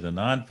into the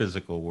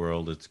non-physical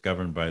world, it's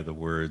governed by the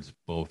words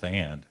both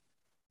and.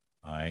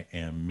 I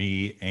am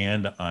me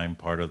and I'm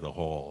part of the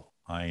whole.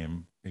 I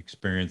am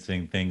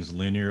experiencing things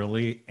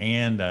linearly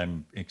and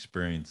I'm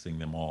experiencing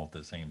them all at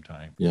the same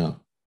time. yeah.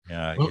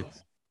 Yeah, Well,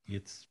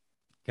 it's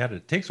got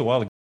it takes a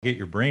while to get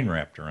your brain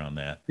wrapped around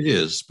that. it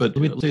is. But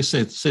let me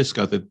say,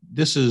 Scott, that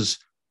this is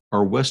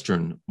our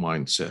Western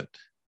mindset.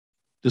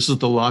 This is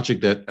the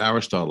logic that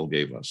Aristotle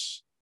gave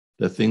us,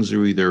 that things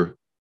are either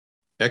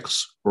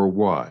X or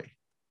Y.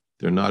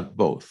 They're not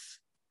both.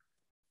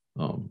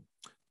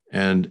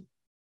 And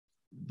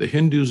the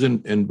Hindus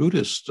and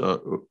Buddhist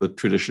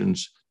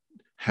traditions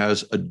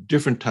has a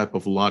different type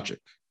of logic.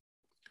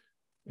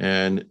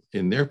 And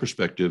in their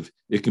perspective,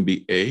 it can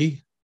be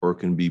A, or it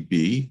can be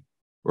B,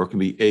 or it can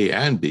be A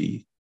and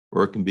B,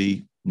 or it can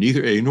be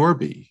neither A nor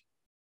B.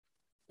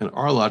 And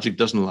our logic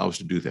doesn't allow us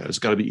to do that. It's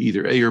got to be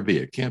either A or B.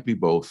 It can't be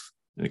both,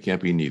 and it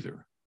can't be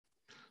neither.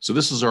 So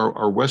this is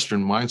our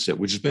Western mindset,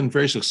 which has been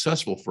very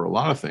successful for a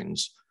lot of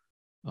things,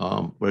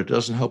 but it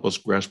doesn't help us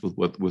grasp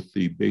with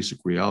the basic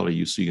reality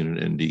you see in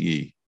an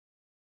NDE.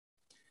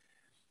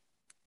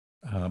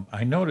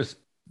 I noticed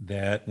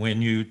that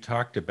when you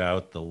talked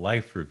about the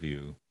life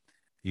review,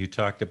 you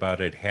talked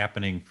about it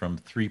happening from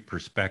three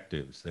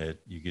perspectives, that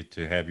you get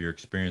to have your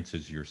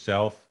experiences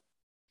yourself,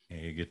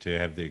 and you get to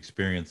have the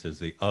experience as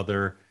the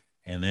other,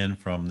 and then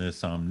from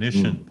this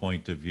omniscient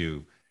point of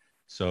view.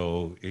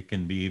 So it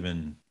can be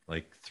even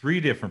like three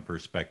different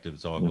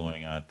perspectives all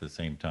going on at the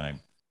same time.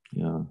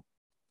 Yeah.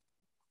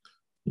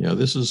 Yeah,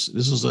 this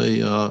is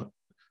a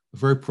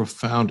very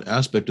profound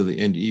aspect of the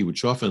NDE,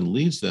 which often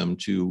leads them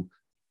to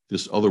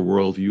this other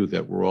worldview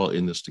that we're all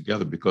in this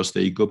together, because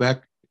they go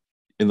back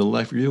in the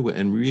life review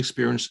and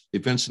re-experience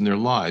events in their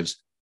lives,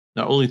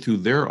 not only through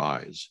their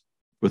eyes,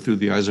 but through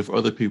the eyes of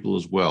other people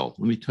as well.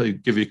 Let me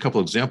give you a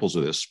couple examples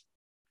of this.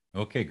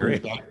 Okay,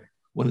 great.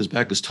 One is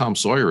back as Tom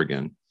Sawyer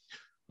again.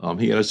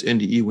 He had his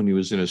NDE when he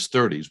was in his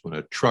 30s, when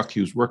a truck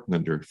he was working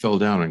under fell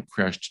down and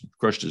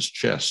crushed his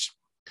chest.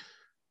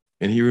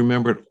 And he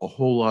remembered a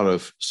whole lot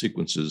of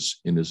sequences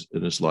in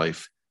his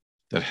life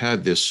that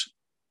had this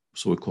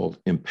so-called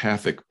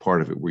empathic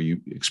part of it, where you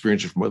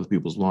experience it from other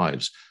people's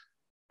lives.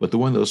 But the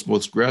one that was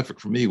most graphic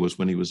for me was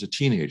when he was a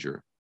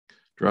teenager,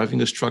 driving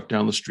his truck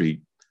down the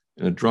street,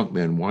 and a drunk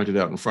man winded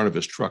out in front of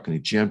his truck, and he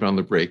jammed on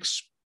the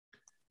brakes,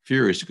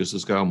 furious because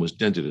this guy almost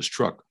dented his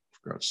truck,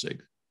 for God's sake.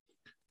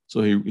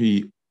 So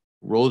he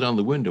rolled down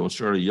the window and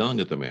started yelling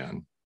at the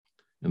man.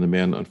 And the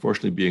man,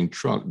 unfortunately being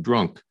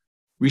drunk,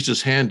 reached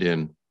his hand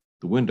in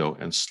the window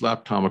and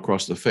slapped Tom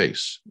across the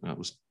face. That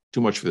was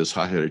too much for this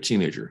hot-headed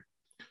teenager.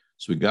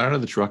 So he got out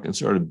of the truck and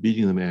started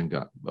beating the man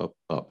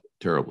up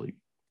terribly.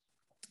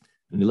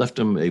 And he left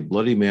him a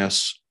bloody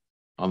mess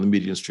on the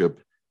median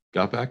strip,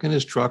 got back in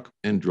his truck,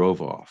 and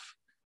drove off.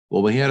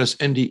 Well, when he had his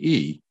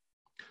NDE,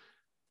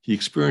 he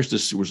experienced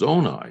this through his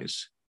own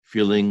eyes,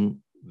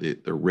 feeling the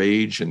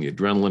rage and the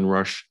adrenaline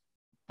rush,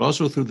 but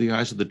also through the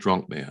eyes of the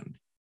drunk man,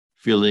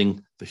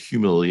 feeling the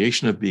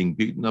humiliation of being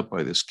beaten up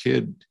by this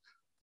kid,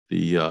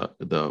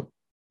 the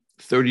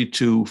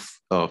 32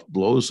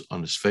 blows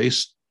on his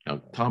face. Now,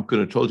 Tom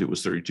couldn't have told you it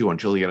was 32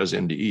 until he had his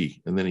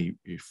NDE, and then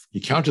he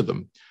counted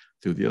them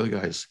through the other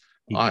guy's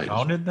eyes. He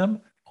counted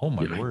them? Oh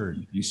my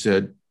word! He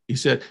said,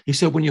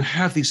 when you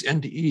have these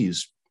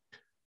NDEs,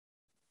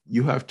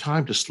 you have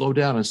time to slow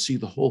down and see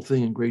the whole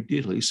thing in great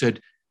detail. He said,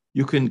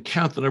 you can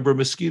count the number of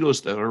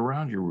mosquitoes that are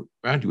around you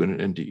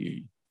in an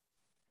NDE.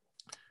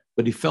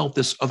 But he felt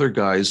this other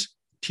guy's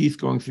teeth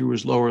going through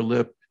his lower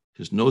lip,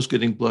 his nose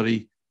getting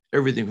bloody,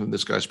 everything from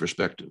this guy's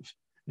perspective.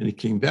 And he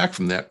came back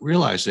from that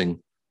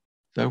realizing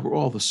that we're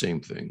all the same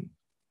thing,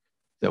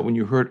 that when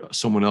you hurt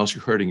someone else,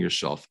 you're hurting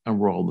yourself, and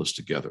we're all in this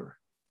together.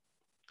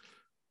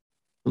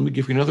 Let me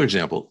give you another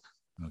example.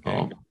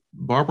 Okay.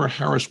 Barbara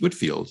Harris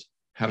Whitfield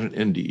had an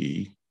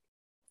NDE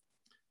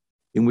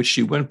in which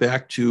she went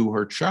back to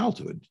her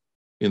childhood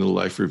in the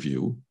life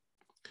review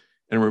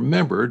and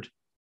remembered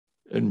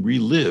and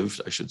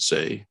relived, I should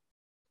say,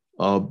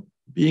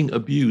 being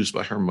abused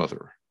by her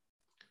mother.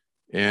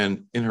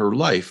 And in her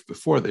life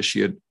before this,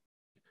 she had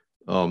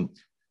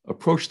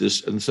approached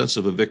this in the sense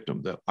of a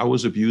victim, that I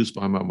was abused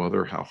by my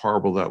mother, how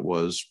horrible that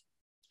was,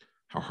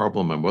 how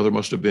horrible my mother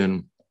must have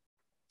been.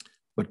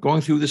 But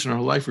going through this in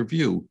her life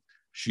review,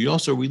 she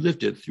also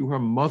relived it through her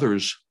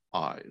mother's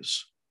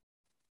eyes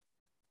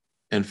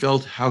and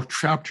felt how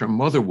trapped her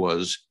mother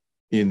was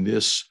in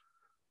this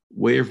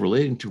way of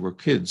relating to her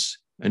kids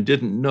and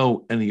didn't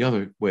know any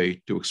other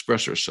way to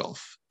express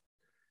herself.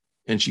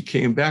 And she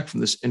came back from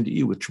this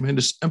NDE with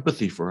tremendous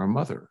empathy for her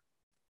mother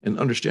an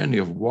understanding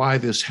of why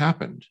this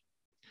happened.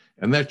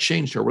 And that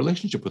changed her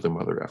relationship with her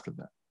mother after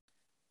that.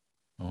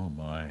 Oh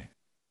my.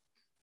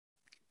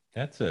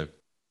 That's a,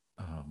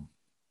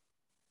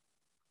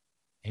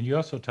 and you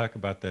also talk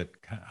about that,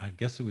 I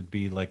guess it would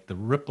be like the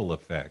ripple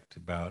effect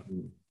about,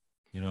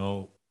 you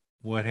know,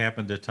 what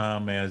happened to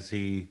Tom as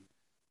he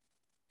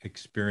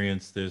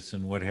experienced this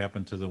and what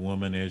happened to the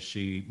woman as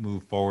she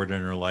moved forward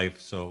in her life.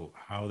 So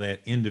how that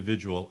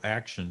individual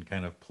action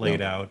kind of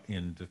played out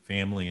into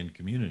family and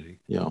community.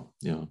 Yeah.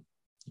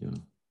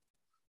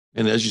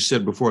 And as you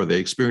said before, they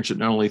experience it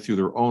not only through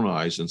their own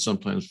eyes and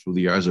sometimes through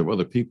the eyes of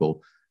other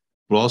people,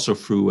 but also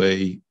through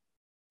a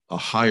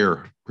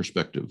higher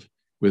perspective,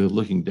 where they're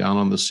looking down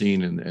on the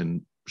scene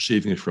and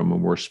perceiving it from a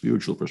more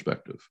spiritual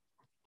perspective.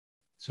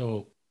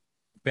 So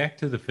back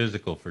to the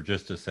physical for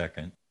just a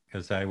second,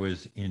 because I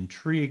was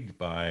intrigued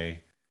by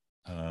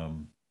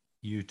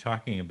you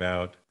talking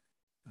about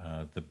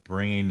the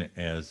brain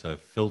as a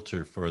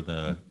filter for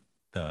the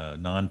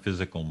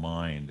non-physical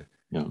mind.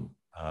 Yeah.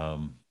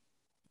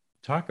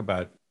 Talk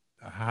about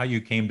how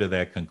you came to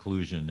that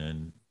conclusion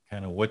and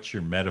kind of what's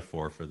your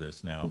metaphor for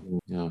this now?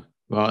 Yeah.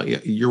 Well, yeah,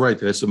 you're right.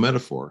 That's a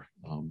metaphor.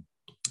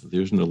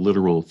 There isn't a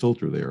literal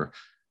filter there,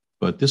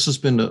 but this has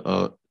been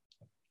a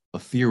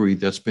theory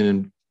that's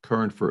been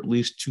current for at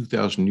least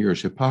 2,000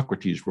 years.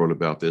 Hippocrates wrote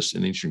about this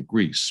in ancient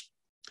Greece.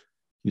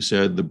 He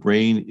said the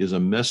brain is a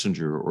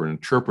messenger or an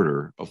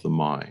interpreter of the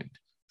mind.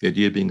 The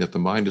idea being that the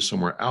mind is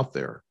somewhere out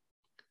there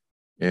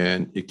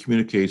and it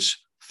communicates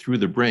through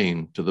the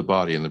brain to the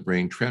body, and the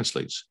brain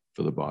translates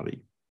for the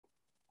body.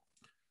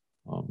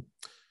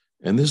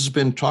 And this has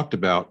been talked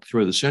about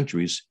through the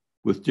centuries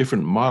with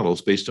different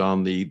models based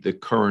on the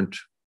current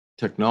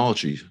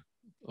technology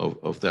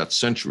of that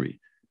century.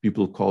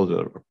 People call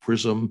it a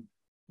prism,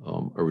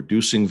 a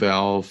reducing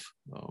valve,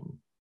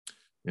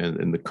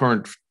 and the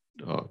current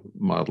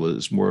model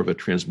is more of a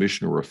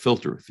transmission or a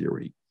filter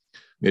theory.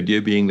 The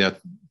idea being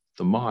that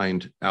the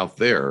mind out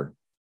there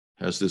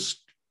has this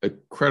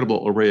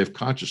incredible array of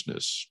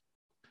consciousness,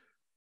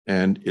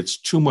 and it's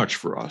too much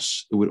for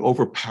us. It would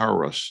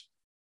overpower us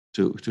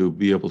to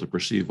be able to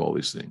perceive all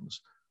these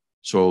things.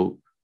 So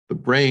the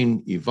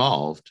brain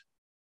evolved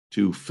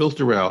to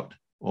filter out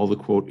all the,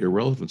 quote,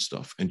 irrelevant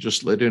stuff and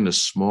just let in a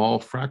small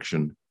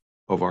fraction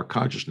of our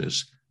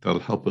consciousness that'll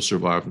help us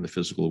survive in the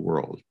physical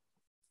world.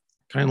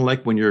 Kind of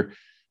like when you're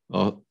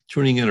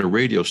tuning in a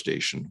radio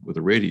station with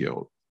a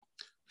radio,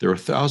 there are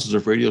thousands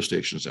of radio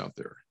stations out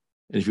there.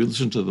 And if you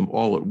listen to them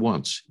all at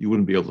once, you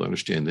wouldn't be able to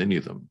understand any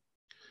of them.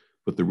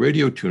 But the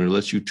radio tuner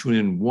lets you tune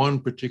in one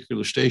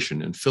particular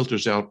station and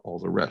filters out all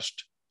the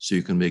rest so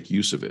you can make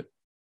use of it.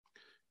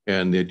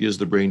 And the idea is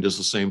the brain does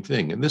the same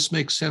thing. And this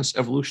makes sense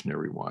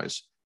evolutionary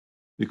wise,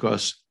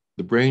 because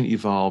the brain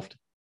evolved,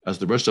 as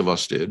the rest of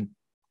us did,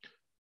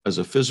 as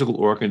a physical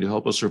organ to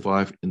help us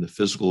survive in the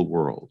physical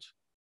world.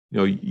 You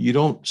know, you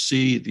don't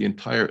see the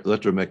entire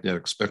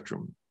electromagnetic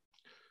spectrum.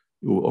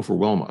 It will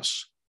overwhelm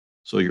us.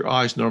 So your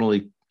eyes not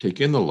only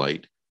take in the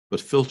light, but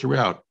filter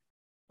out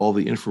all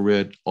the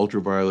infrared,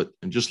 ultraviolet,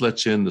 and just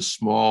lets in the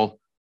small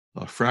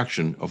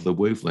fraction of the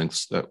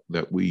wavelengths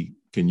that we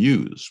can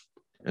use.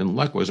 And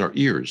likewise, our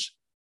ears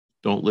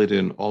don't let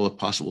in all the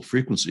possible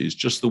frequencies,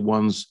 just the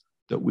ones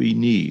that we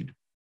need.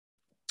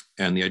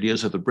 And the idea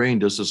is that the brain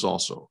does this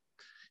also.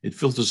 It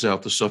filters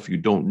out the stuff you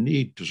don't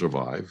need to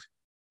survive.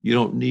 You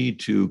don't need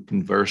to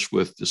converse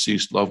with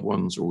deceased loved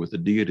ones or with a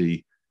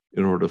deity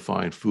in order to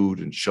find food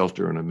and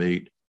shelter and a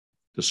mate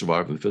to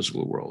survive in the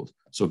physical world.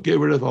 So get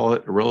rid of all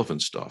that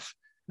irrelevant stuff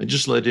and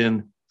just let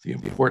in the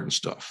important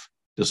stuff.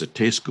 Does it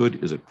taste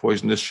good? Is it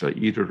poisonous? Should I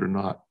eat it or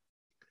not?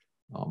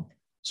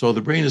 So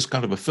the brain is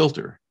kind of a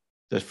filter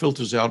that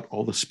filters out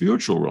all the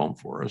spiritual realm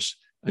for us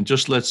and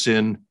just lets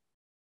in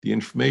the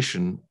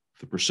information,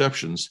 the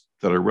perceptions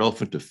that are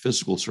relevant to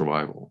physical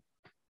survival.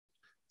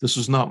 This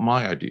is not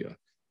my idea.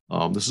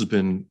 This has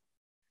been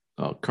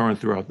current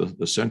throughout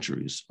the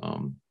centuries.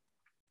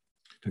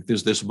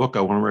 There's this book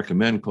I want to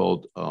recommend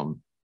called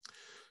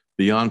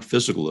Beyond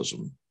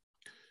Physicalism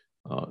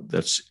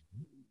that's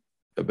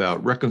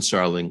about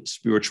reconciling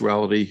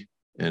spirituality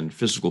and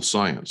physical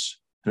science.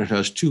 And it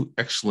has two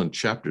excellent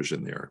chapters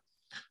in there.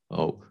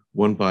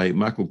 One by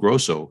Michael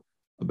Grosso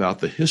about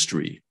the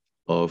history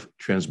of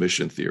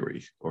transmission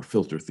theory or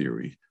filter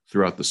theory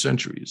throughout the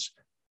centuries,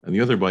 and the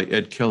other by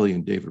Ed Kelly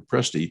and David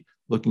Presti,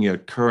 looking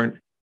at current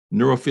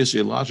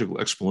neurophysiological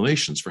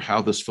explanations for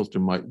how this filter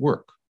might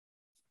work.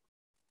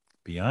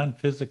 Beyond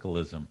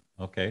physicalism.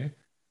 Okay.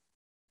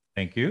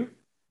 Thank you.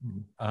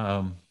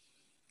 Mm-hmm.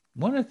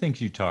 One of the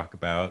things you talk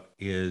about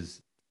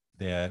is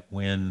that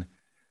when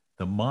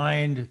the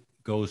mind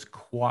goes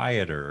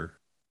quieter,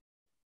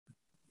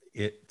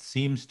 it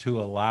seems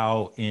to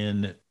allow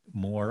in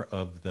more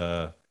of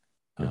the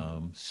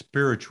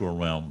spiritual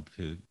realm,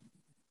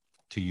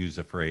 to use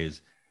a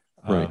phrase.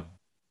 Right.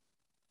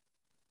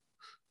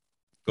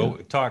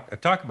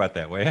 Talk about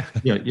that way.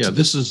 Yeah.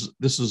 This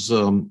is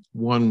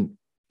one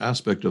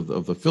aspect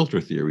of the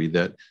filter theory,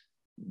 that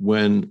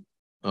when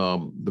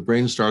the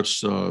brain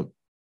starts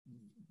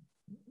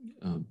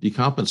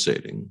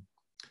decompensating,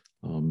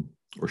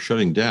 or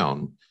shutting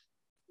down,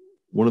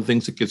 one of the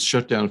things that gets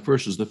shut down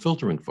first is the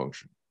filtering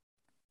function.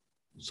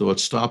 So it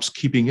stops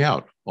keeping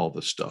out all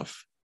this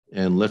stuff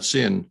and lets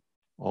in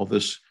all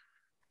this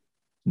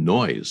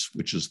noise,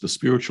 which is the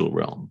spiritual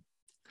realm.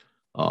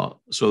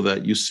 So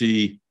that you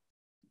see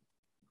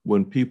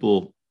when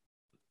people's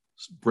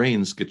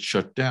brains get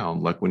shut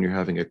down, like when you're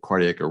having a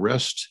cardiac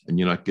arrest and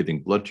you're not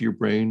getting blood to your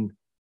brain,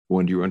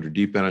 when you're under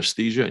deep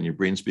anesthesia and your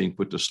brain's being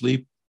put to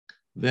sleep,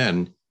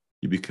 then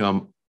you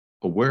become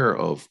aware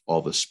of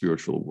all the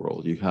spiritual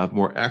world. You have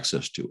more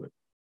access to it.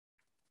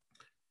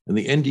 And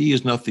the NDE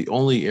is not the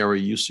only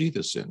area you see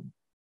this in.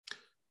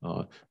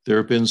 There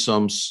have been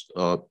some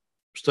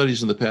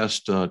studies in the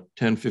past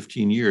 10,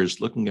 15 years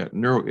looking at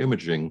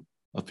neuroimaging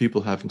of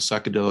people having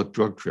psychedelic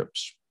drug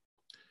trips.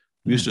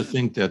 We used to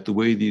think that the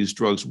way these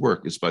drugs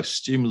work is by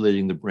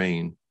stimulating the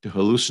brain to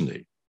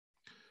hallucinate.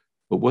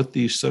 But what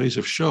these studies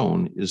have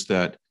shown is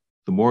that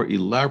the more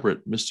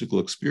elaborate mystical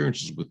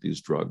experiences with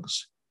these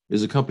drugs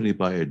is accompanied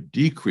by a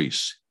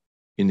decrease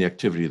in the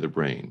activity of the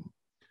brain,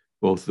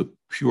 both the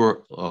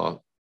pure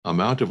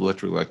amount of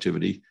electrical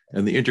activity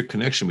and the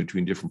interconnection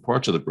between different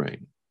parts of the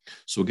brain.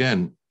 So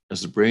again,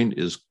 as the brain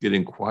is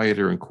getting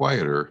quieter and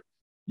quieter,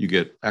 you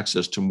get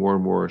access to more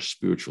and more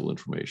spiritual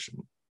information.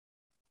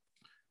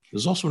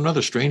 There's also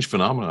another strange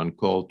phenomenon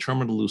called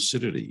terminal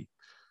lucidity.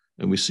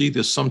 And we see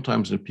this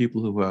sometimes in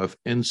people who have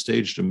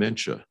end-stage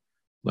dementia,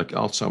 like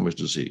Alzheimer's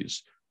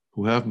disease,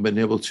 who haven't been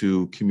able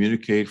to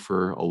communicate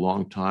for a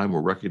long time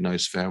or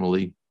recognize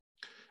family.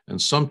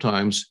 And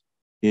sometimes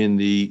in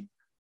the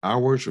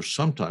hours or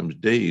sometimes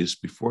days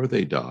before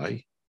they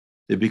die,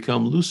 they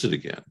become lucid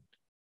again.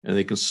 And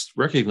they can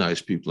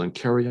recognize people and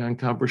carry on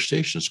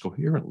conversations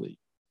coherently.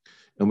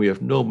 And we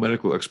have no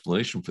medical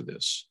explanation for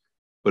this.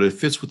 But it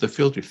fits with the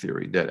filter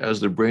theory that as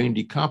the brain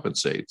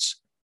decompensates,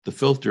 the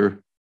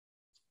filter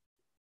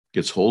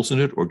gets holes in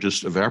it or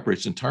just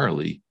evaporates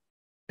entirely,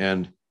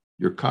 and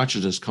your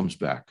consciousness comes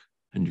back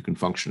and you can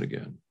function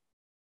again.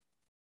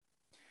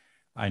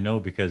 I know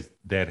because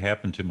that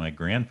happened to my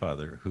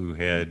grandfather who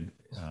had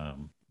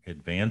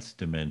advanced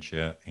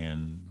dementia,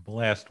 and the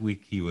last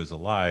week he was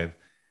alive,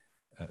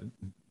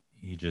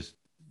 he just,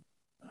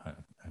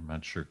 I'm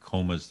not sure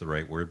coma is the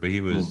right word, but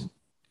he was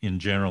in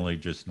generally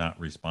just not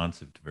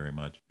responsive to very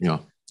much. Yeah.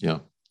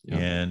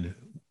 And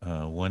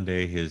one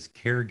day his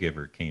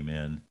caregiver came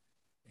in,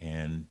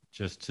 and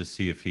just to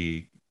see if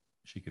she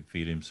could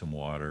feed him some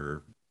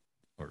water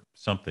or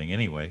something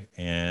anyway.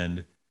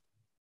 And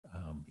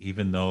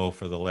even though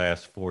for the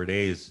last 4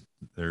 days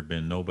there had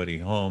been nobody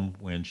home,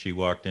 when she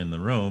walked in the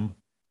room,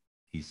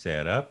 he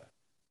sat up,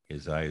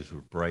 his eyes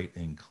were bright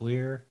and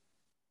clear,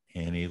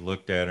 and he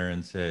looked at her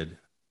and said,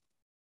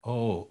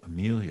 "Oh,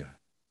 Amelia,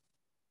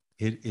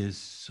 it is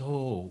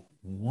so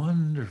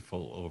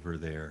wonderful over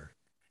there.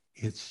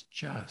 It's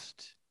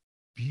just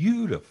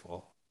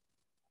beautiful."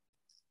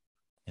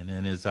 And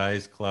then his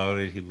eyes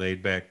clouded, he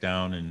laid back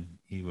down, and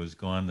he was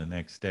gone the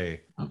next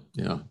day.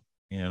 Yeah.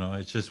 You know,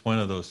 it's just one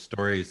of those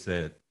stories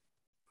that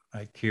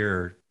I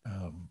carry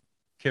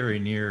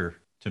near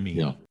to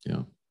me.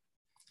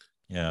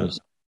 Yeah.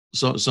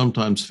 So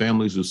sometimes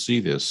families who see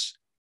this,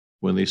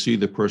 when they see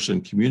the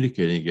person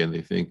communicating again,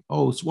 they think,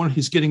 "Oh,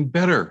 he's getting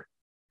better."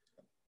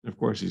 And of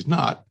course, he's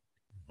not.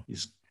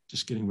 He's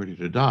just getting ready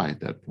to die at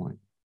that point.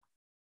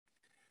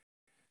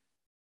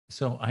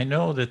 So I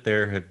know that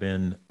there have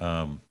been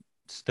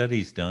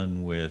studies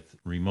done with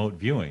remote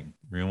viewers.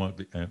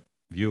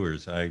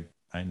 I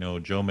know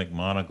Joe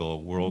McMonagle, a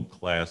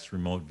world-class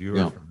remote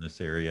viewer from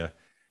this area,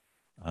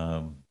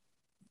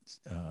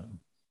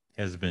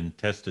 has been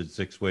tested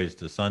 6 ways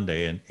to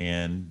Sunday,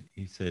 and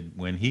he said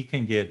when he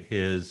can get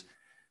his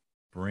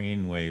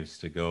brain waves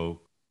to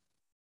go,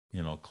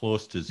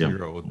 close to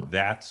zero,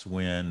 that's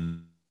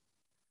when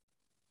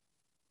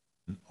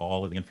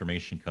all of the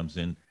information comes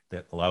in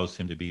that allows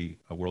him to be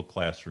a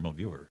world-class remote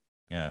viewer.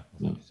 Like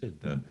you said,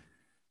 the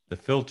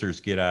filters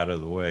get out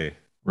of the way.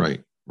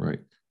 Right.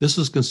 This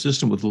is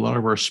consistent with a lot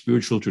of our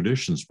spiritual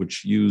traditions,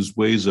 which use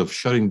ways of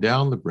shutting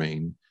down the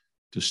brain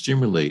to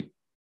stimulate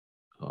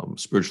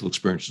spiritual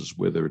experiences,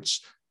 whether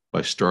it's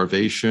by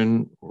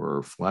starvation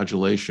or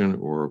flagellation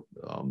or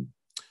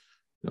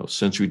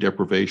sensory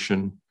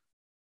deprivation.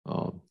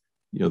 Or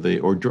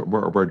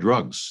by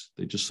drugs.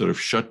 They just sort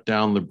of shut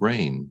down the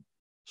brain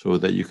so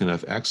that you can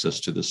have access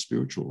to the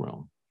spiritual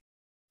realm.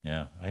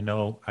 Yeah, I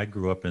know. I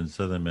grew up in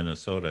southern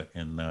Minnesota,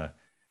 and the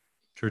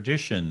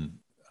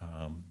tradition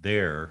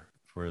there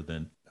for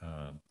the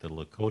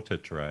Lakota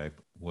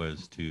tribe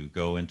was to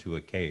go into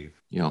a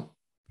cave.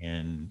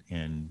 And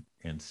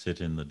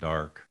sit in the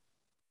dark.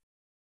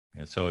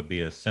 And so it'd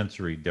be a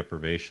sensory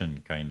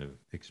deprivation kind of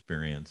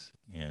experience.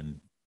 And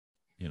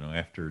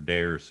after a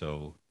day or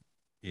so,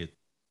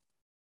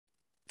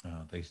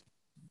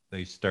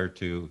 they start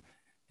to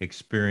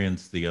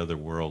experience the other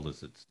world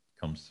as it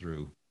comes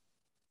through.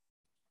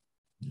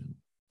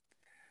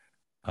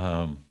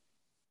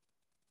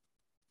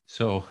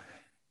 So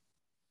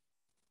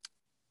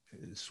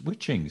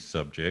switching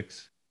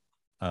subjects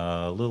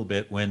a little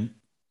bit, when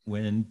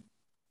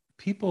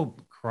people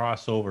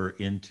cross over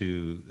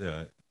into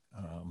the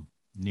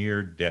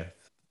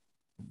near-death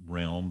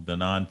realm, the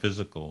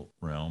non-physical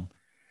realm,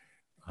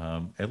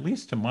 at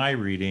least to my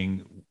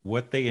reading,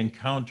 what they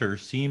encounter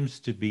seems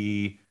to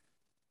be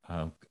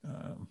uh,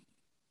 uh,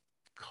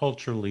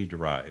 culturally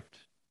derived.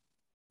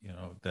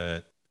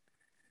 That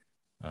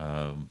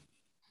um,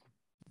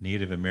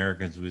 Native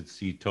Americans would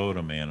see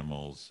totem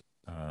animals.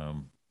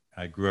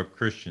 I grew up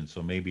Christian,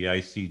 so maybe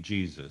I see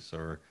Jesus,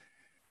 or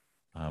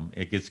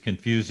it gets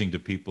confusing to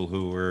people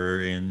who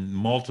are in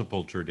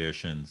multiple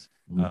traditions.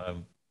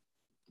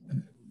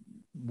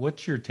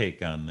 What's your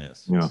take on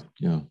this? Yeah,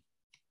 yeah.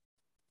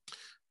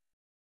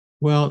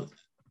 Well,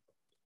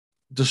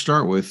 to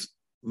start with,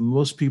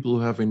 most people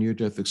who have a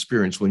near-death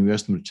experience, when you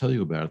ask them to tell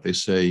you about it, they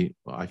say,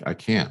 well, I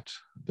can't.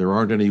 There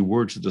aren't any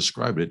words to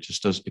describe it. It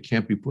just does. It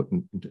can't be put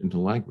into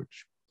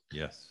language.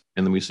 Yes.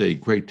 And then we say,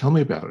 great, tell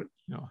me about it.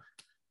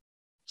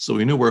 So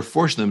we know we're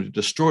forcing them to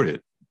distort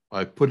it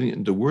by putting it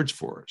into words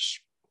for us.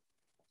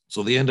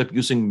 So they end up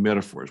using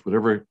metaphors,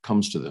 whatever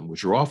comes to them,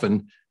 which are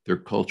often their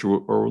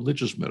cultural or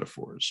religious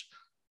metaphors.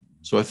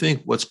 So I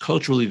think what's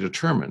culturally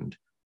determined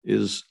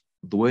is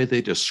the way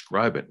they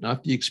describe it,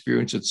 not the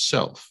experience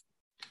itself.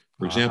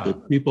 For example,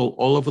 people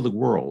all over the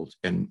world,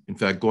 and in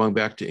fact, going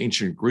back to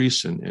ancient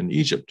Greece and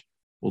Egypt,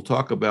 will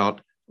talk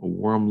about a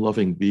warm,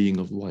 loving being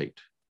of light.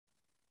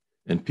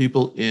 And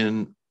people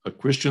in a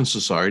Christian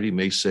society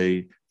may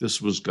say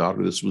this was God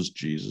or this was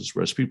Jesus,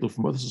 whereas people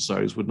from other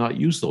societies would not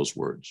use those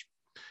words.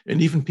 And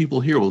even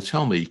people here will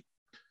tell me,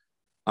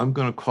 I'm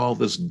going to call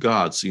this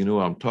God so you know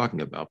what I'm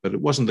talking about, but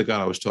it wasn't the God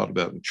I was taught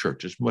about in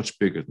church. It's much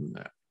bigger than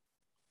that.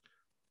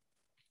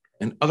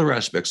 And other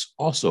aspects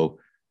also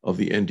of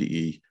the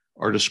NDE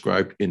are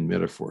described in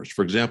metaphors.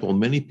 For example,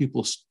 many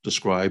people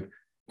describe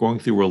going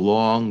through a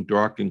long,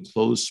 dark,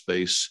 enclosed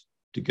space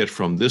to get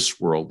from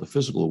this world, the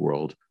physical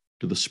world,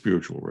 to the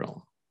spiritual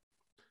realm.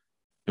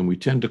 And we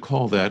tend to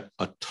call that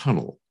a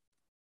tunnel.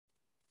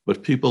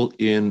 But people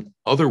in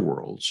other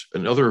worlds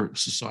and other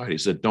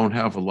societies that don't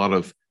have a lot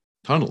of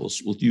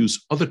tunnels will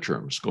use other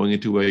terms, going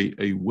into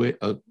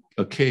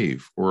a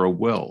cave or a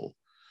well.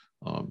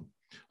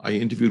 I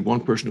interviewed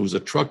one person who was a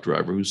truck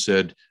driver who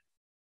said,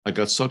 I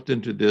got sucked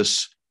into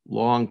this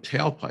long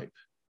tailpipe.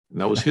 And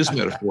that was his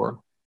metaphor.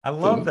 I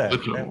love that.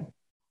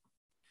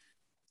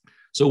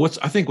 So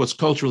I think what's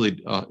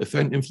culturally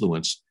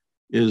influenced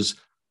is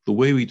the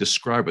way we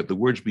describe it, the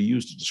words we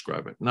use to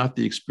describe it, not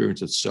the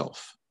experience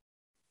itself.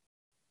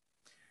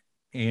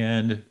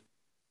 And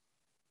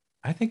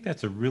I think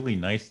that's a really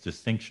nice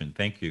distinction.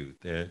 Thank you.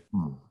 That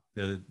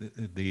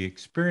the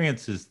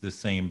experience is the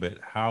same, but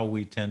how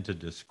we tend to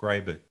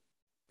describe it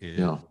is,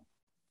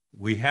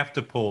 we have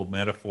to pull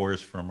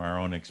metaphors from our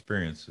own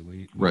experience.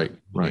 We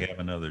have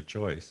another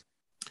choice.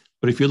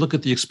 But if you look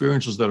at the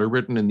experiences that are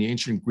written in the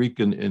ancient Greek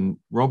and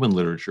Roman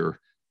literature,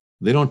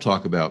 they don't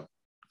talk about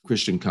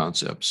Christian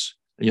concepts,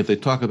 and yet they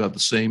talk about the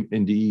same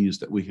NDEs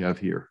that we have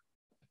here.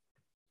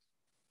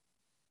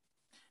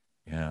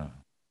 Yeah.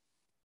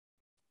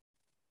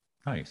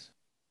 Nice.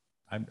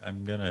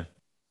 I'm going to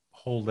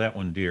hold that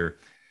one dear.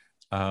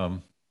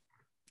 And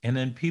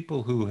then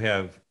people who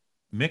have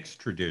mixed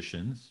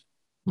traditions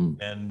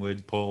and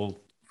would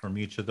pull from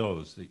each of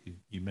those.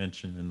 You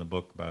mentioned in the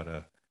book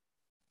about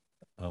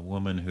a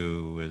woman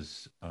who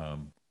was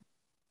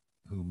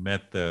who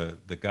met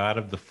the god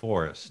of the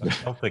forest, a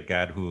Celtic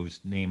god whose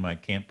name I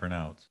can't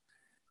pronounce.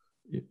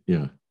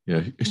 Yeah.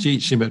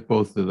 She met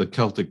both the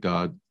Celtic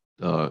god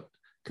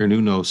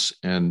Cernunnos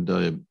and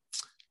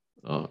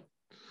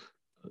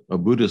a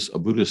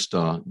Buddhist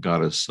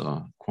goddess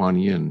Kuan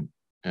Yin,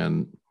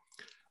 and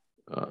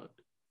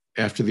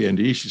after the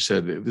NDE, she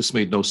said this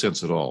made no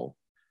sense at all.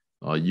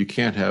 You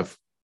can't have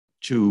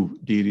two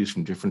deities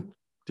from different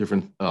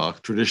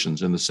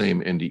traditions in the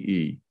same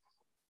NDE.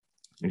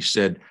 And she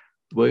said,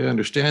 the way I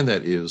understand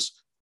that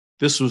is,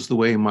 this was the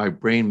way my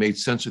brain made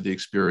sense of the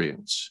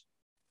experience.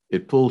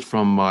 It pulled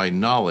from my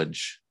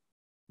knowledge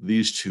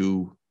these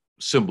two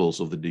symbols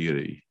of the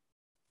deity,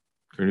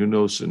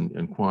 Cernunnos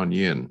and Kuan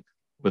Yin,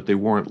 but they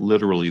weren't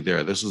literally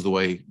there. This is the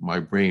way my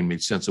brain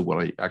made sense of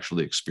what I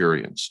actually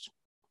experienced.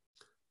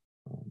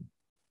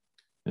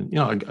 And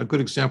a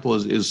good example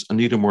is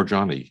Anita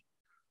Moorjani,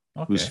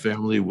 whose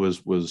family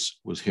was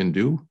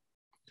Hindu,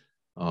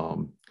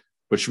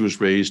 but she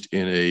was raised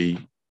in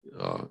a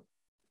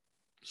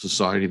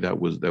society that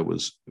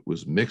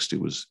was mixed.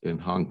 It was in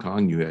Hong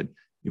Kong.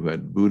 You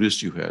had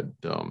Buddhist, you had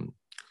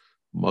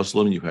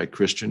Muslim, you had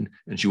Christian,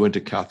 and she went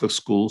to Catholic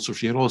school. So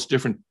she had all these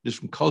different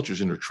cultures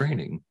in her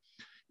training.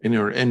 And in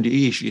her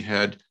NDE, she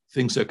had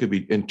things that could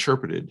be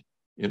interpreted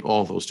in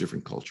all those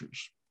different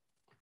cultures.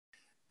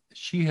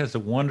 She has a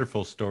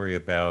wonderful story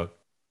about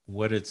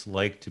what it's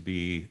like to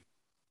be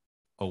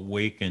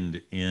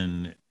awakened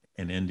in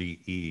an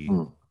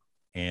NDE.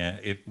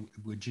 And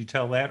would you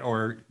tell that,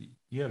 or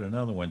you had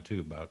another one too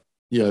about?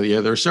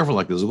 Yeah. There are several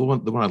like this. The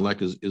one I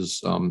like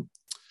is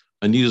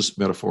Anita's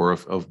metaphor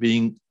of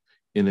being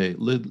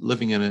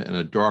living in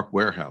a dark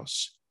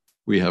warehouse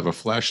where you have a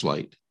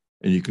flashlight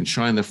and you can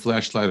shine the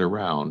flashlight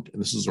around,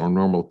 and this is our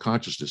normal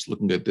consciousness,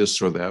 looking at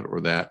this or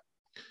that,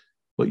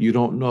 but you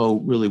don't know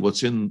really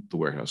what's in the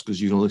warehouse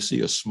because you can only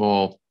see a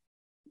small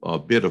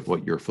bit of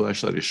what your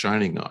flashlight is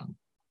shining on.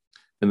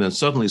 And then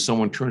suddenly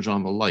someone turns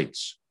on the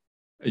lights,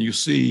 and you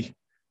see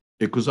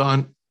it goes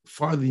on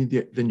farther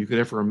than you could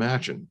ever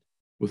imagine,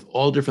 with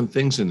all different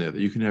things in there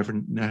that you can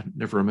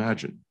never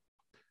imagine.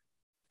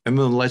 And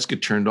then the lights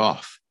get turned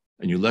off,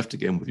 and you're left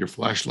again with your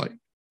flashlight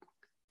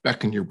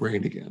back in your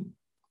brain again.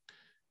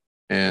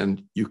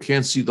 And you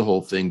can't see the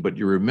whole thing, but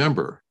you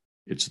remember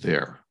it's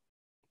there.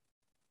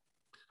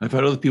 I've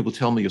had other people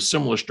tell me a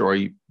similar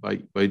story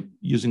by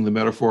using the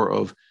metaphor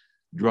of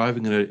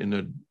driving in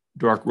a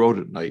dark road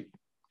at night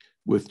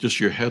with just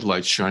your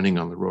headlights shining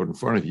on the road in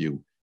front of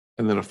you.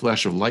 And then a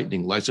flash of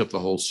lightning lights up the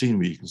whole scene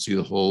where you can see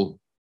the whole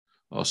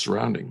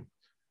surrounding.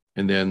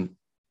 And then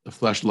the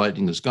flash of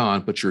lightning is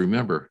gone, but you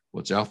remember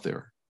what's out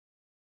there.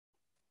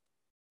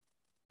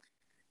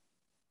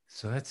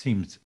 So that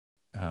seems,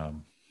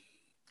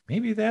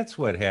 maybe that's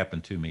what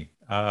happened to me.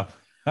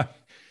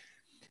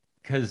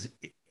 Because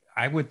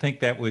I would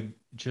think that would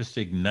just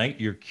ignite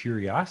your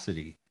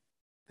curiosity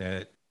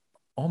that,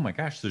 oh my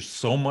gosh, there's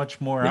so much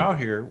more out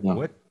here.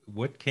 Yeah.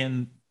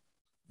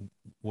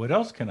 What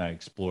else can I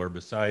explore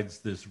besides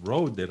this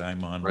road that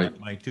I'm on with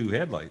my two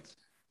headlights?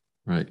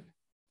 Right.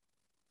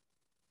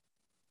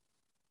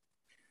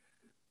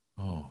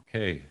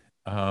 Okay.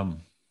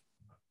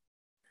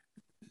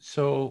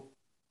 So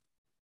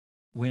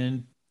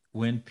when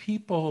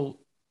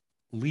people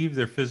leave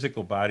their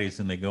physical bodies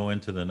and they go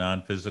into the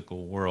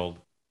non-physical world,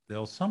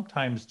 they'll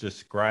sometimes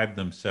describe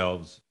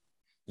themselves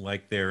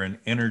like they're an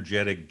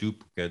energetic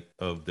duplicate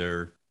of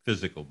their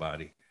physical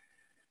body.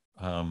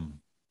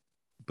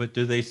 But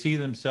do they see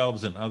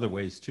themselves in other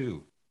ways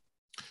too?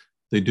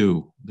 They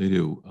do.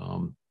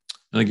 And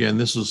again,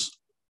 this is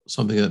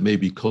something that may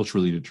be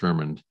culturally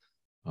determined.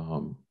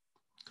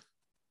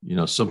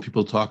 Some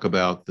people talk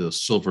about the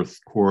silver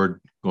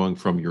cord going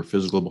from your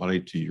physical body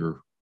to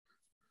your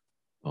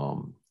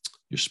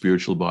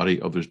spiritual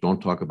body. Others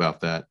don't talk about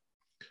that.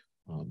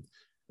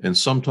 And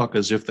some talk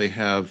as if they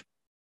have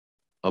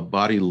a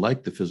body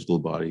like the physical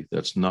body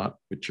that's not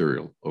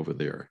material over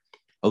there.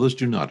 Others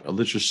do not.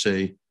 Others just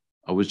say,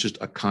 I was just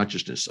a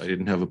consciousness. I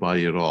didn't have a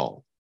body at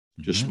all,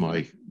 just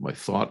my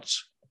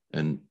thoughts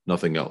and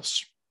nothing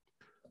else.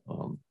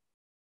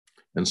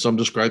 And some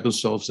describe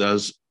themselves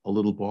as a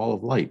little ball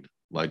of light,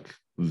 like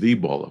the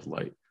ball of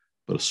light,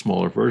 but a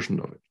smaller version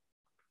of it.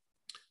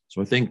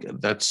 So I think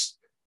that's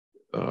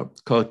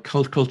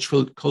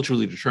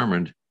culturally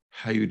determined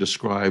how you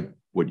describe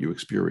what you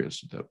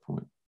experience at that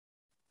point.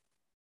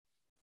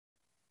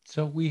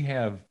 So we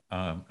have,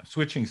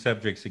 switching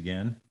subjects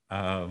again,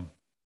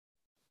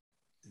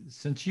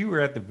 since you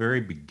were at the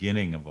very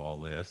beginning of all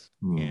this,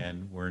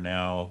 and we're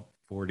now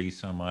 40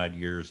 some odd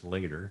years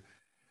later,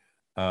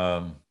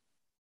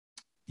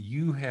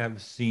 you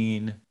have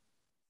seen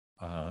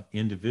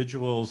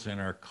individuals in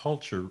our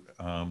culture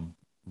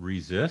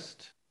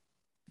resist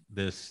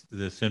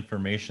this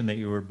information that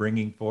you were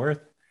bringing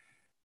forth,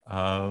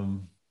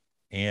 and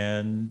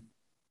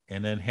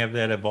then have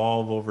that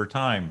evolve over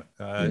time.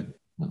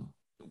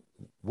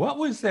 What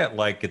was that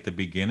like at the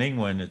beginning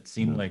when it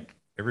seemed like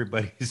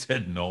everybody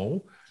said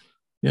no?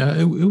 Yeah,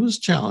 it was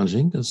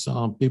challenging because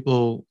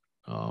people,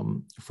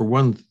 for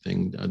one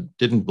thing,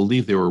 didn't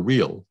believe they were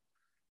real.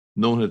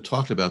 No one had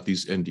talked about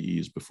these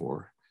NDEs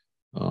before.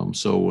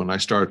 So when I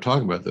started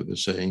talking about that, they're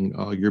saying,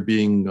 you're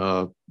being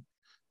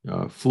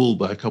fooled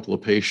by a couple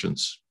of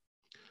patients.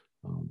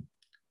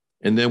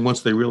 And then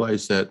once they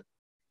realized that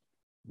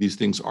these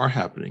things are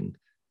happening,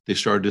 they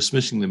started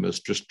dismissing them as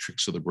just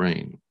tricks of the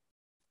brain.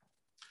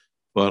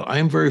 But I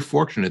am very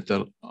fortunate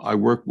that I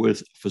work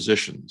with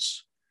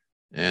physicians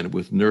and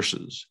with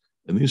nurses,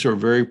 and these are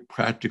very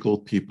practical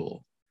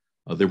people.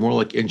 They're more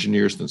like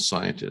engineers than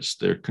scientists.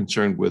 They're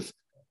concerned with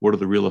what are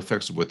the real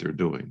effects of what they're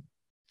doing.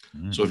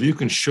 So if you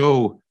can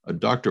show a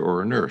doctor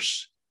or a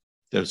nurse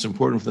that it's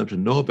important for them to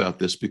know about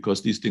this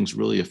because these things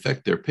really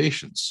affect their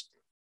patients,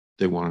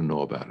 they want to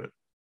know about it.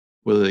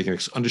 Whether they can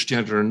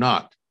understand it or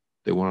not,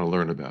 they want to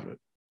learn about it.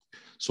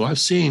 So I've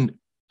seen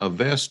a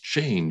vast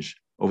change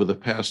over the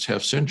past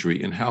half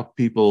century in how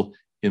people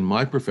in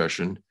my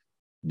profession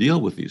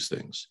deal with these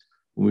things.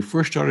 When we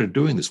first started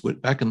doing this,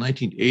 back in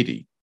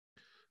 1980,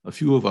 a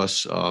few of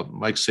us,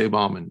 Mike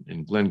Sabom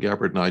and Glenn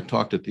Gabbard and I,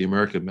 talked at the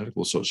American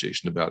Medical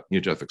Association about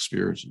near-death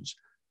experiences.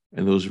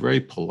 And there was very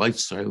polite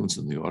silence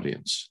in the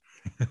audience,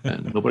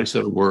 and nobody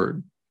said a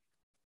word.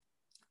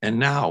 And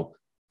now,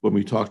 when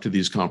we talk to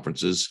these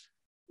conferences,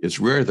 it's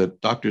rare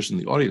that doctors in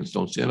the audience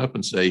don't stand up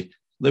and say,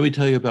 let me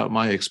tell you about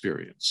my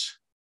experience.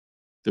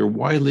 They're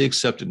widely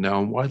accepted now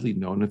and widely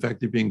known. In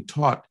fact, they're being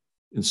taught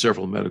in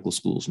several medical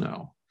schools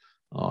now.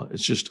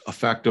 It's just a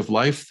fact of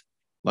life.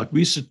 Like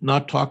we should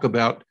not talk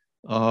about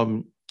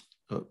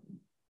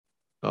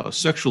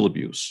sexual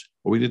abuse,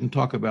 or we didn't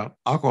talk about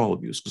alcohol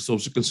abuse because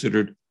those are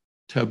considered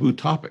taboo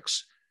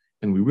topics.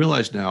 And we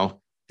realize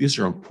now these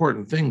are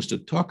important things to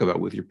talk about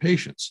with your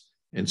patients.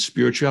 And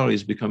spirituality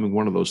is becoming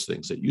one of those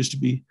things that used to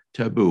be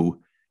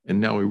taboo and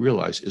now we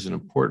realize is an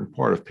important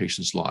part of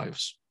patients'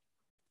 lives.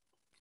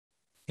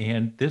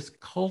 And this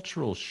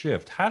cultural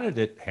shift, how did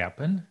it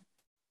happen?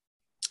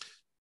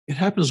 It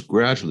happens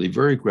gradually,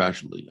 very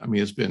gradually. I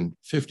mean, it's been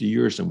 50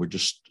 years and we're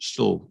just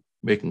still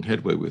making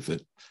headway with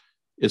it.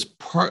 It's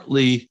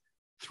partly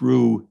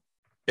through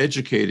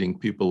educating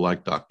people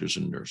like doctors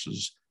and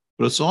nurses,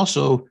 but it's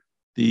also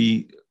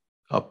the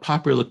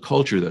popular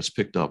culture that's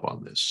picked up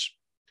on this.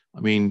 I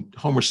mean,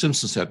 Homer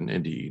Simpson's had an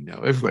NDE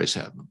now. Everybody's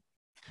had them.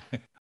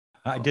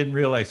 I didn't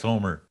realize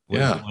Homer was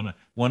Yeah,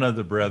 one of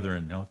the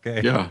brethren.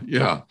 Okay. yeah,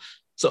 yeah.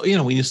 So,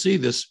 when you see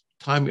this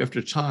time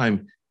after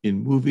time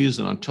in movies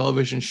and on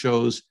television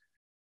shows,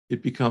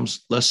 it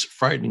becomes less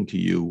frightening to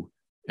you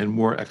and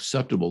more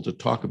acceptable to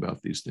talk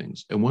about these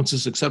things. And once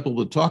it's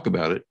acceptable to talk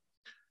about it,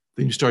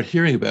 then you start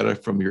hearing about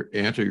it from your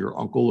aunt or your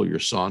uncle or your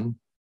son,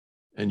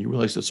 and you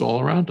realize it's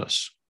all around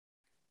us.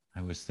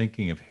 I was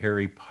thinking of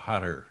Harry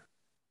Potter.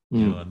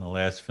 Mm. In the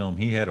last film,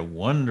 he had a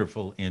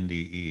wonderful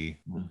NDE.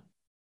 Mm.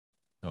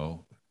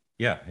 So,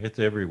 yeah, it's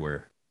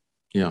everywhere.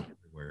 Yeah.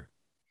 Everywhere.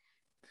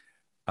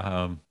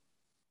 Um,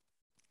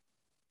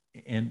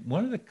 and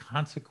one of the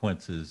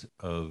consequences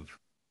of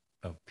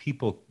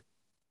people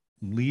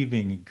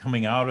leaving,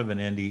 coming out of an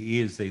NDE,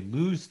 is they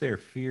lose their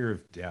fear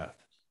of death.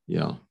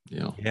 Yeah.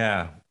 Yeah.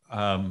 Yeah.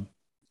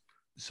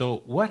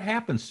 So, what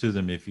happens to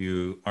them if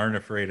you aren't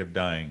afraid of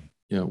dying?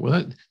 Yeah.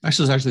 Well,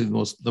 that's actually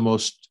the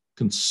most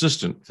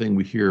consistent thing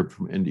we hear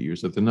from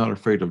NDEs, that they're not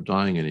afraid of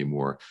dying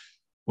anymore.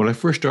 When I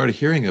first started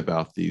hearing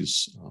about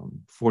these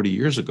 40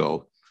 years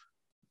ago,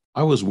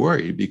 I was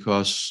worried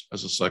because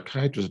as a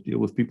psychiatrist, I deal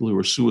with people who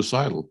are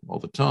suicidal all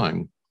the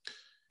time.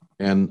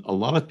 And a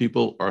lot of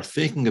people are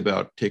thinking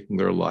about taking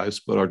their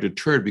lives, but are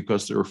deterred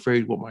because they're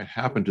afraid what might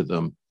happen to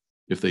them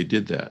if they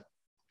did that.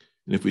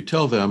 And if we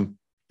tell them,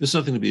 there's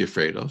nothing to be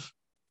afraid of,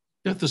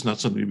 death is not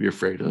something to be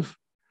afraid of,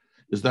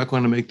 is that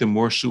going to make them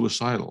more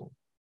suicidal?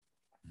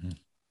 Mm-hmm.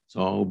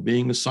 So,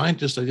 being a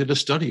scientist, I did a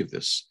study of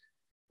this.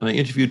 And I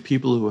interviewed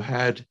people who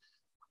had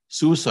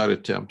suicide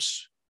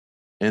attempts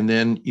and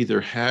then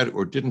either had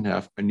or didn't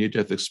have a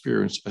near-death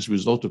experience as a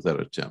result of that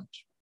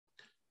attempt.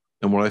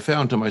 And what I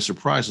found, to my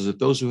surprise, is that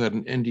those who had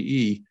an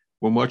NDE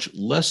were much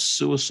less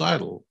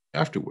suicidal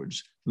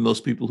afterwards than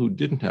those people who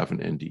didn't have an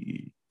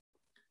NDE.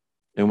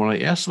 And when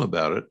I asked them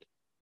about it,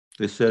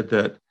 they said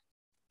that,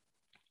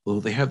 well,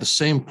 they have the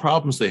same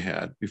problems they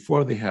had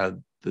before they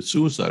had the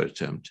suicide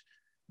attempt.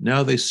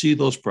 Now they see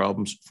those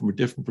problems from a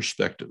different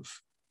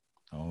perspective.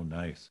 Oh,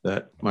 nice.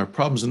 That my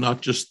problems are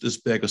not just this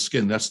bag of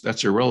skin.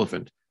 That's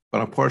irrelevant,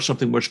 but I'm part of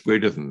something much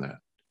greater than that.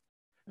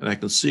 And I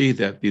can see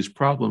that these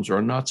problems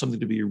are not something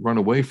to be run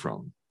away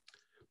from,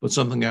 but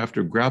something I have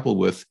to grapple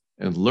with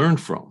and learn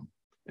from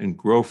and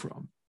grow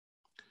from.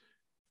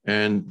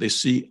 And they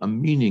see a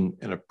meaning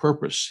and a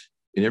purpose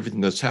in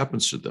everything that's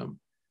happens to them,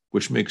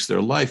 which makes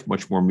their life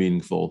much more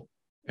meaningful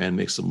and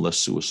makes them less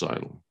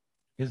suicidal.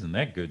 Isn't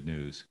that good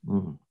news?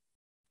 Mm.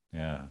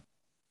 Yeah.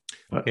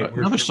 Okay,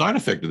 another side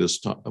effect of this,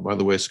 by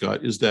the way,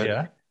 Scott, is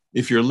that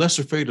if you're less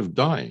afraid of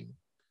dying,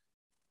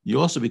 you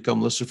also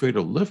become less afraid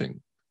of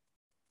living.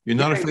 You're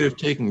not afraid of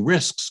taking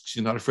risks.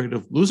 You're not afraid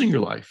of losing your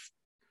life.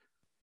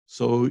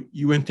 So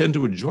you intend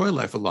to enjoy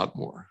life a lot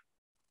more.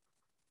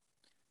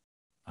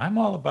 I'm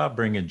all about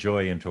bringing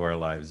joy into our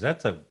lives.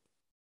 That's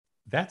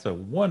a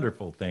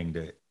wonderful thing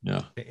to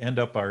end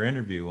up our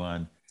interview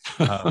on.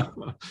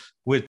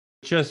 With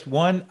just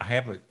one, I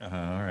have all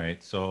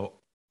right. So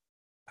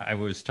I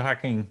was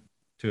talking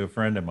to a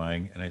friend of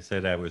mine and I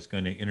said I was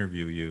going to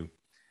interview you.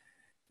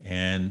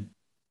 And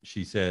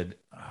she said,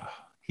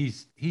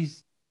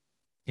 he's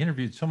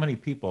interviewed so many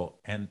people.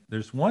 And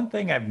there's one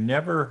thing I've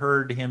never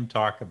heard him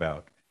talk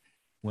about.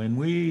 When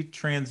we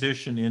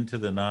transition into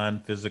the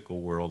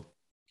non-physical world,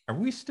 are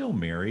we still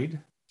married?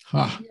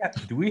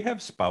 Do we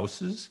have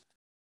spouses?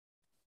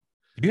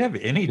 Do you have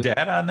any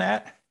data on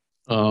that?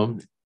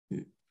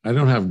 I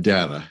don't have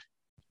data,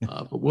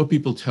 but what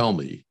people tell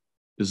me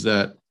is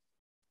that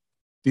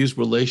these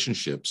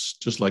relationships,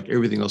 just like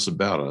everything else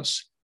about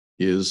us,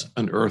 is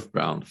an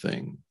earthbound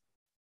thing.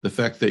 The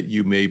fact that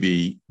you may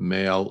be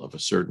male, of a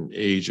certain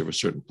age, of a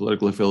certain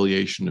political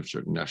affiliation, of a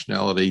certain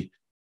nationality,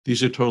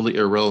 these are totally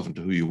irrelevant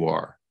to who you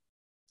are.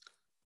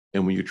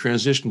 And when you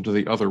transition to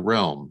the other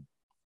realm,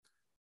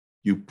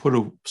 you put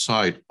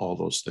aside all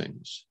those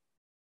things.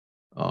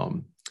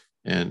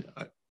 And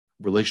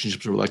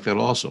relationships are like that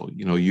also.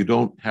 You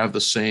don't have the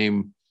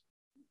same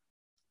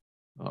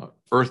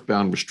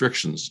earthbound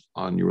restrictions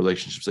on your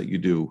relationships that you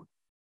do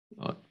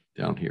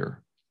down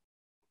here.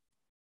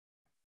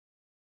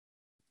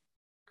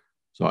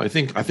 So I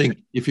think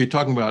if you're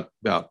talking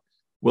about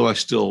will I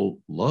still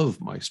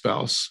love my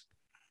spouse?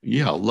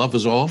 Yeah, love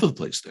is all over the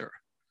place there.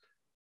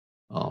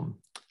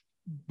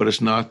 But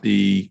it's not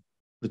the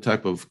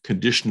type of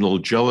conditional,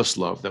 jealous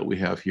love that we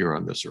have here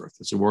on this earth.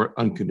 It's a more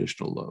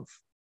unconditional love.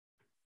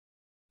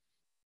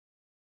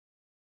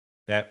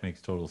 That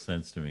makes total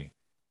sense to me.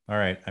 All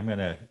right, I'm going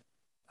to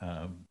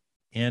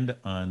end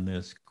on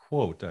this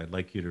quote I'd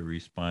like you to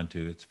respond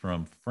to. It's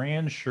from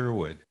Fran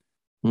Sherwood.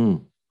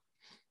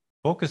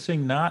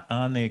 focusing not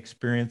on the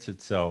experience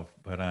itself,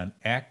 but on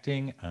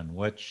acting on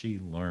what she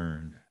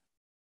learned.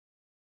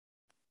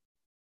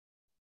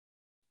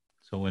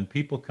 So when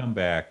people come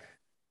back,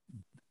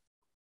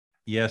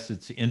 yes,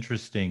 it's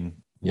interesting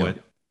Yeah,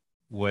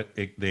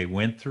 they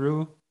went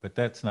through, but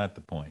that's not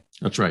the point.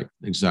 that's right.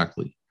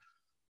 Exactly.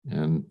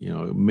 And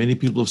many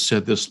people have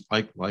said this,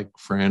 like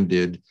Fran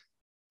did,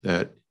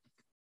 that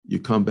you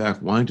come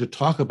back wanting to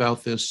talk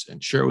about this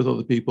and share it with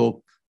other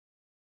people,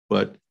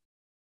 but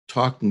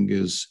talking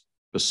is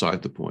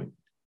beside the point.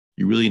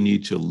 You really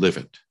need to live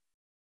it,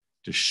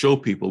 to show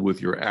people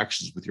with your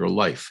actions, with your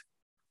life,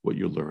 what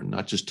you learn,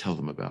 not just tell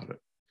them about it.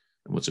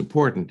 And what's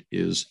important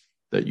is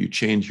that you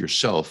change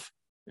yourself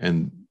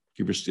and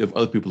give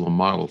other people a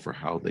model for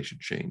how they should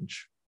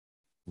change.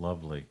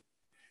 Lovely.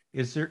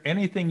 Is there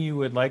anything you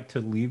would like to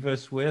leave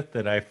us with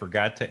that I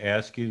forgot to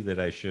ask you that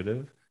I should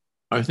have?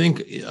 I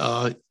think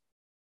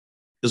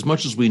as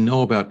much as we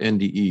know about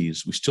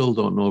NDEs, we still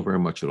don't know very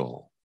much at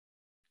all.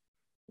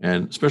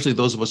 And especially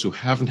those of us who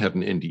haven't had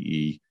an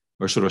NDE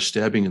are sort of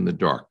stabbing in the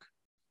dark.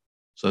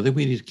 So I think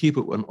we need to keep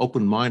an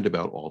open mind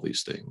about all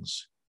these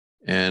things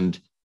and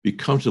be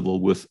comfortable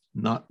with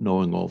not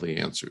knowing all the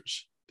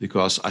answers.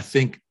 Because I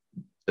think,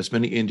 as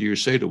many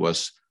NDEs say to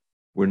us,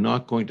 we're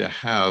not going to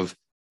have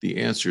the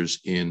answers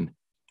in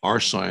our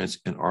science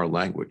and our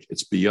language.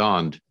 It's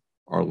beyond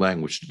our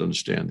language to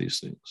understand these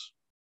things.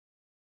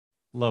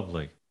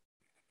 Lovely.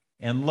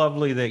 And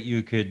lovely that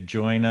you could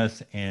join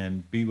us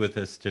and be with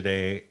us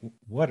today.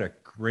 What a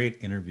great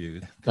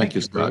interview. Thank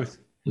you, Scott. Bruce.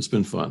 It's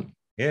been fun.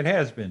 It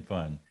has been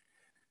fun.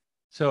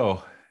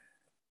 So,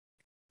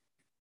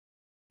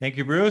 thank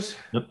you, Bruce.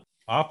 Yep.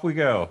 Off we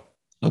go.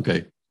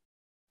 Okay.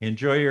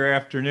 Enjoy your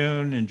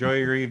afternoon. Enjoy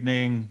your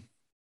evening.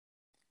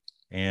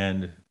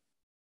 And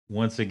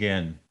once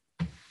again,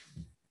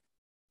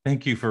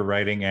 thank you for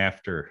writing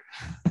after.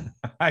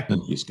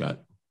 Thank you, Scott.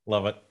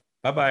 Love it.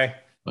 Bye-bye.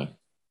 Bye.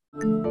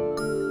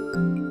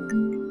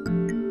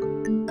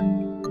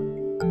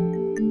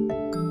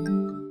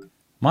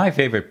 My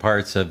favorite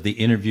parts of the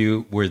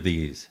interview were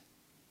these.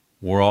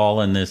 We're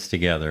all in this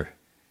together.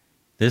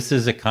 This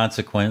is a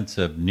consequence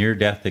of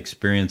near-death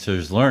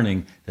experiencers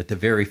learning that the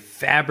very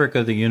fabric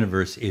of the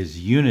universe is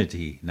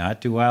unity,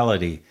 not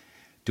duality.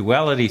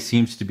 Duality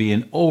seems to be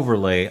an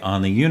overlay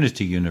on the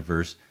unity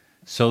universe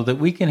so that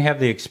we can have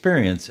the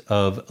experience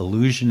of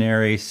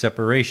illusionary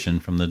separation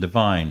from the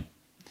divine.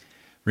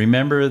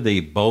 Remember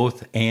the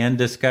both and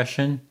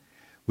discussion?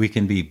 We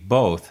can be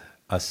both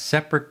a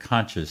separate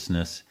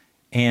consciousness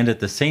and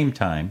at the same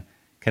time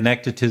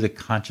connected to the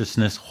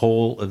consciousness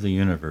whole of the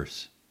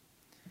universe.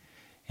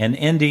 An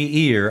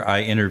NDEer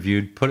I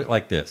interviewed put it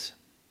like this: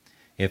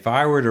 if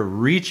I were to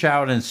reach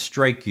out and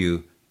strike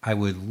you, I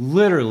would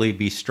literally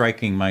be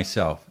striking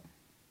myself.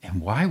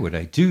 And why would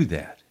I do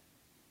that?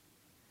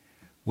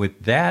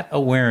 With that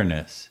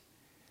awareness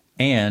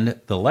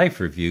and the life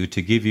review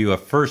to give you a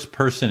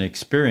first-person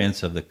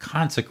experience of the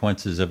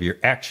consequences of your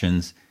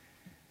actions,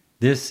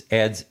 this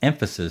adds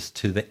emphasis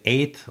to the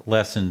 8th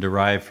lesson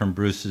derived from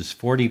Bruce's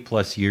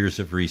 40-plus years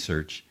of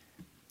research.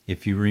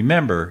 If you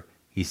remember,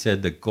 he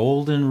said the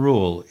golden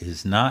rule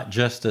is not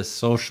just a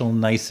social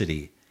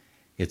nicety,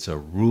 it's a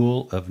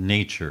rule of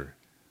nature.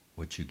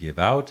 What you give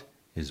out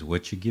is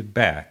what you give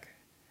back.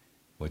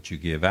 What you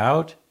give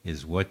out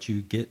is what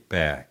you get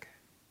back.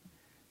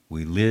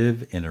 We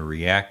live in a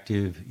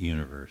reactive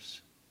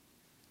universe.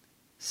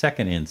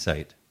 Second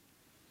insight.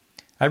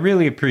 I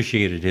really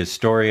appreciated his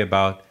story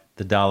about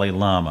the Dalai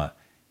Lama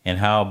and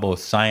how both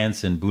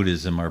science and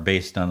Buddhism are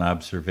based on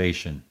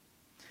observation.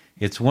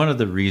 It's one of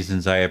the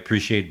reasons I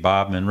appreciate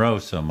Bob Monroe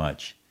so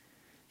much.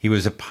 He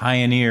was a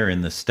pioneer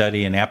in the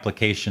study and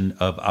application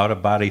of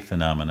out-of-body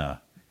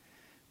phenomena.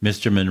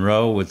 Mr.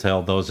 Monroe would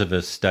tell those of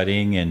us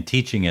studying and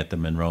teaching at the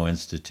Monroe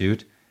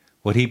Institute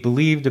what he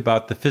believed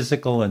about the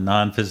physical and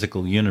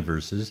non-physical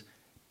universes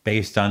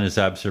based on his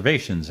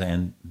observations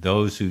and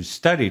those who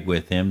studied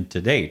with him to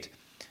date.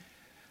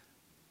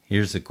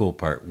 Here's the cool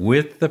part: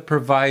 with the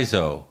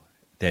proviso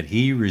that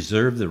he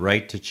reserved the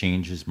right to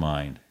change his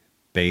mind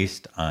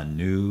based on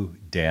new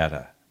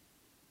data.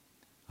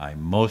 I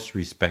most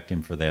respect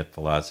him for that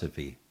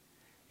philosophy.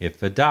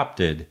 If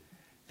adopted,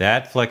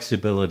 that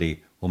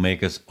flexibility will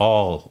make us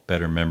all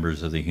better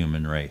members of the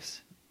human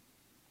race.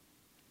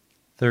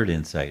 Third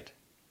insight.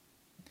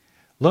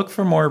 Look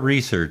for more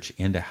research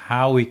into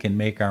how we can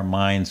make our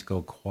minds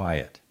go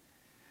quiet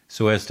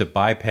so as to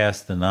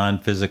bypass the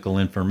non-physical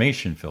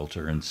information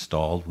filter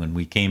installed when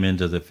we came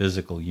into the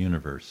physical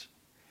universe.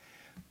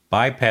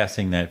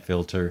 Bypassing that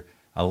filter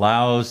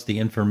allows the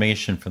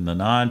information from the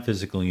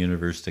non-physical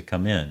universe to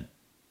come in.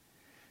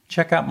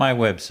 Check out my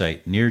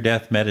website,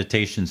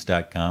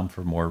 neardeathmeditations.com,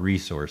 for more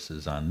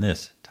resources on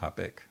this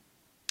topic.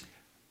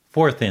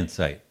 Fourth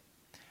insight.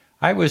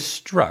 I was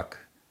struck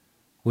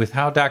with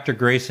how Dr.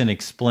 Greyson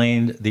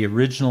explained the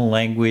original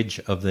language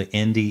of the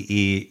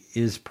NDE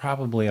is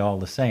probably all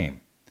the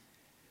same.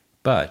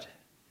 But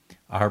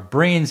our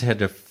brains had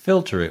to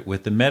filter it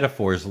with the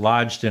metaphors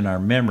lodged in our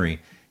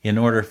memory in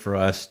order for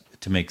us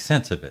to make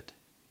sense of it.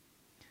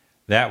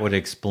 That would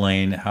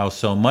explain how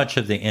so much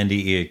of the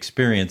NDE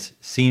experience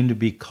seemed to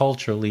be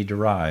culturally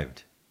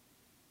derived.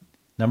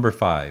 Number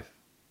 5.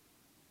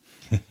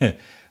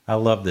 I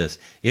love this.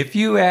 If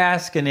you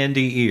ask an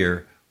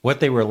NDEer what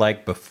they were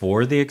like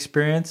before the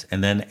experience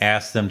and then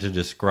ask them to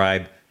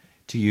describe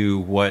to you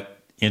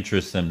what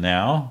interests them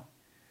now,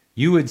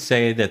 you would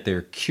say that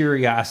their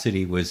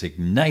curiosity was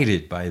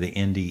ignited by the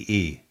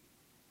NDE.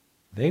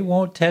 They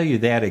won't tell you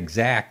that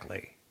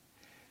exactly.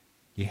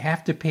 You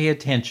have to pay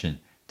attention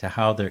to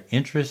how their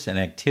interests and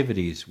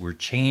activities were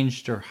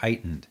changed or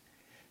heightened.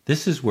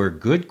 This is where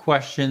good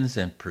questions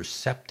and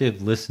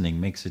perceptive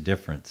listening makes a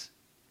difference.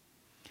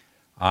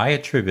 I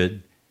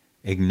attribute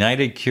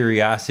ignited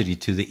curiosity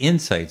to the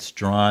insights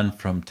drawn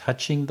from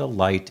touching the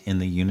light in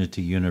the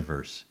Unity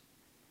universe.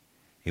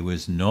 It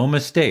was no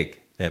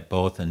mistake that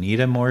both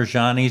Anita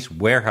Moorjani's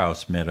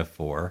warehouse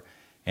metaphor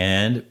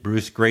and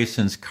Bruce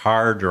Greyson's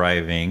car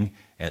driving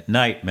at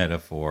night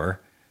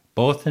metaphor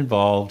both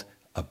involved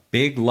a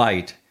big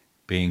light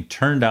being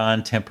turned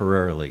on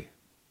temporarily.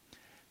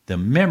 The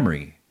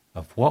memory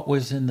of what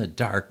was in the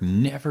dark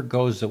never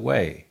goes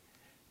away.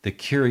 The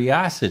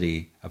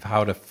curiosity of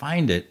how to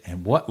find it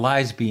and what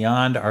lies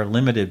beyond our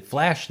limited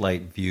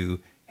flashlight view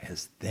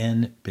has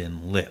then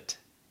been lit.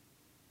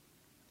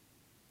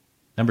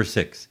 Number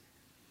 6.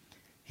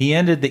 He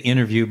ended the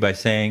interview by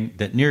saying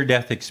that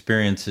near-death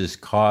experiences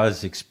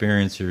cause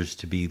experiencers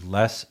to be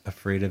less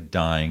afraid of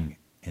dying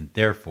and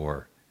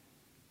therefore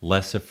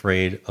less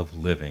afraid of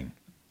living.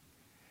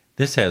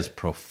 This has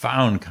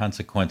profound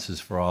consequences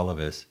for all of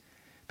us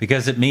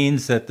because it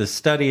means that the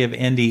study of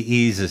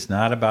NDEs is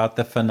not about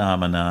the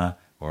phenomena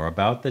or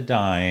about the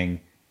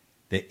dying.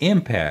 The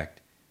impact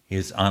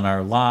is on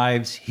our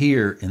lives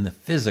here in the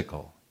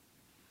physical.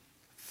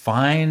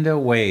 Find a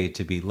way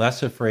to be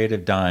less afraid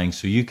of dying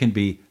so you can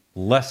be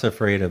less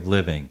afraid of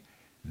living.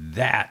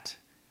 That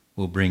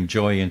will bring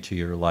joy into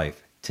your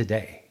life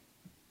today.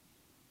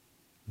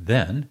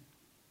 Then,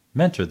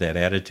 mentor that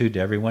attitude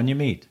to everyone you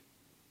meet.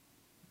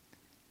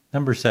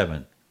 Number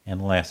 7,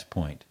 and last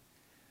point.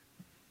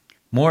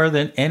 More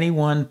than any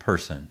one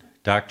person,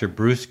 Dr.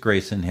 Bruce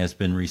Greyson has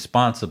been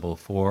responsible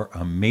for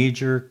a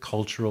major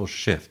cultural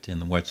shift in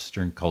the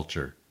Western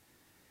culture.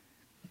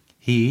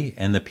 He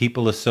and the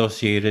people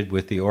associated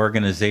with the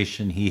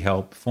organization he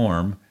helped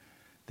form,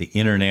 the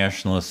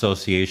International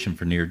Association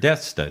for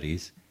Near-Death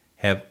Studies,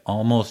 have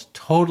almost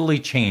totally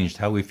changed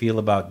how we feel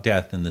about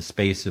death in the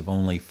space of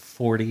only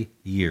 40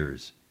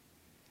 years.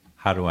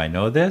 How do I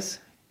know this?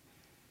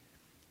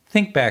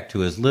 Think back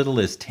to as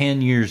little as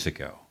 10 years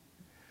ago.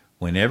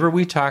 Whenever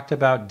we talked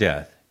about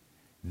death,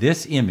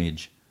 this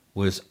image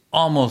was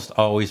almost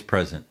always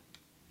present.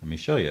 Let me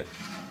show you.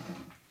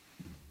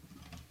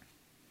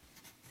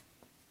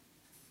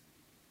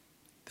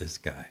 This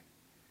guy,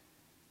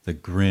 the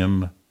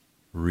Grim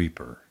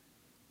Reaper.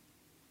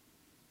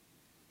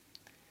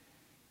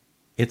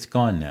 It's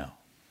gone now.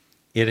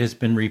 It has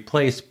been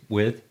replaced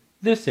with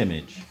this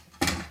image.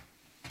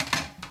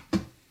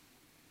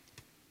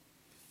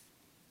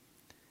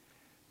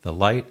 The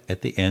light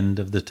at the end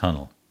of the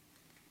tunnel.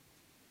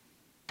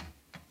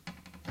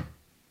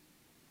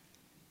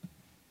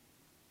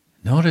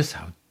 Notice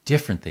how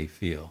different they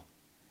feel.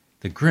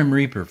 The Grim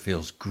Reaper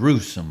feels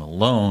gruesome,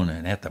 alone,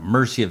 and at the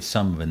mercy of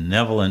some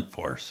benevolent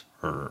force.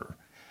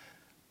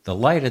 The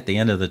light at the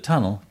end of the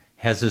tunnel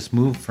has us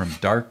move from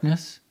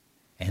darkness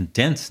and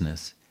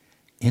denseness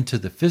into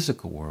the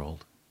physical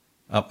world,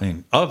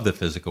 of the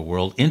physical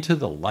world, into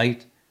the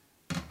light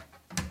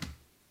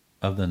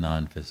of the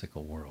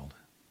non-physical world.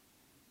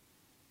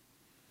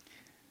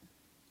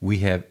 We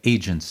have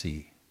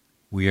agency.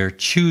 We are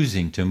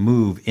choosing to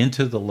move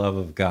into the love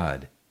of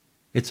God.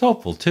 It's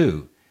hopeful,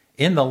 too.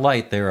 In the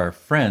light, there are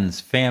friends,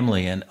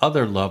 family, and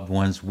other loved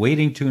ones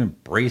waiting to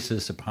embrace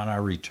us upon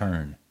our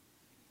return.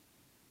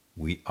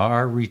 We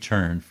are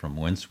returned from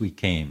whence we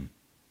came,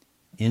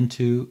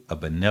 into a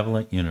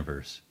benevolent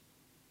universe.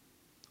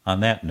 On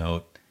that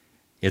note,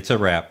 it's a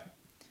wrap.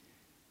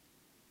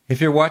 If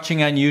you're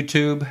watching on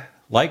YouTube,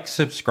 like,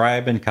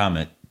 subscribe, and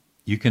comment.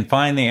 You can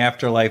find the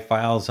Afterlife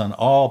Files on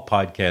all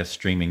podcast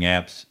streaming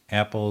apps,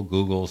 Apple,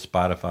 Google,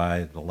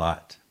 Spotify, the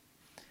lot.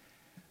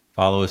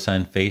 Follow us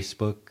on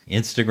Facebook,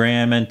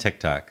 Instagram, and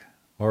TikTok,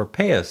 or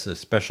pay us a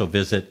special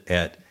visit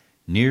at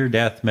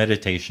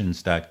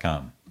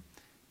neardeathmeditations.com.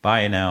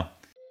 Bye now.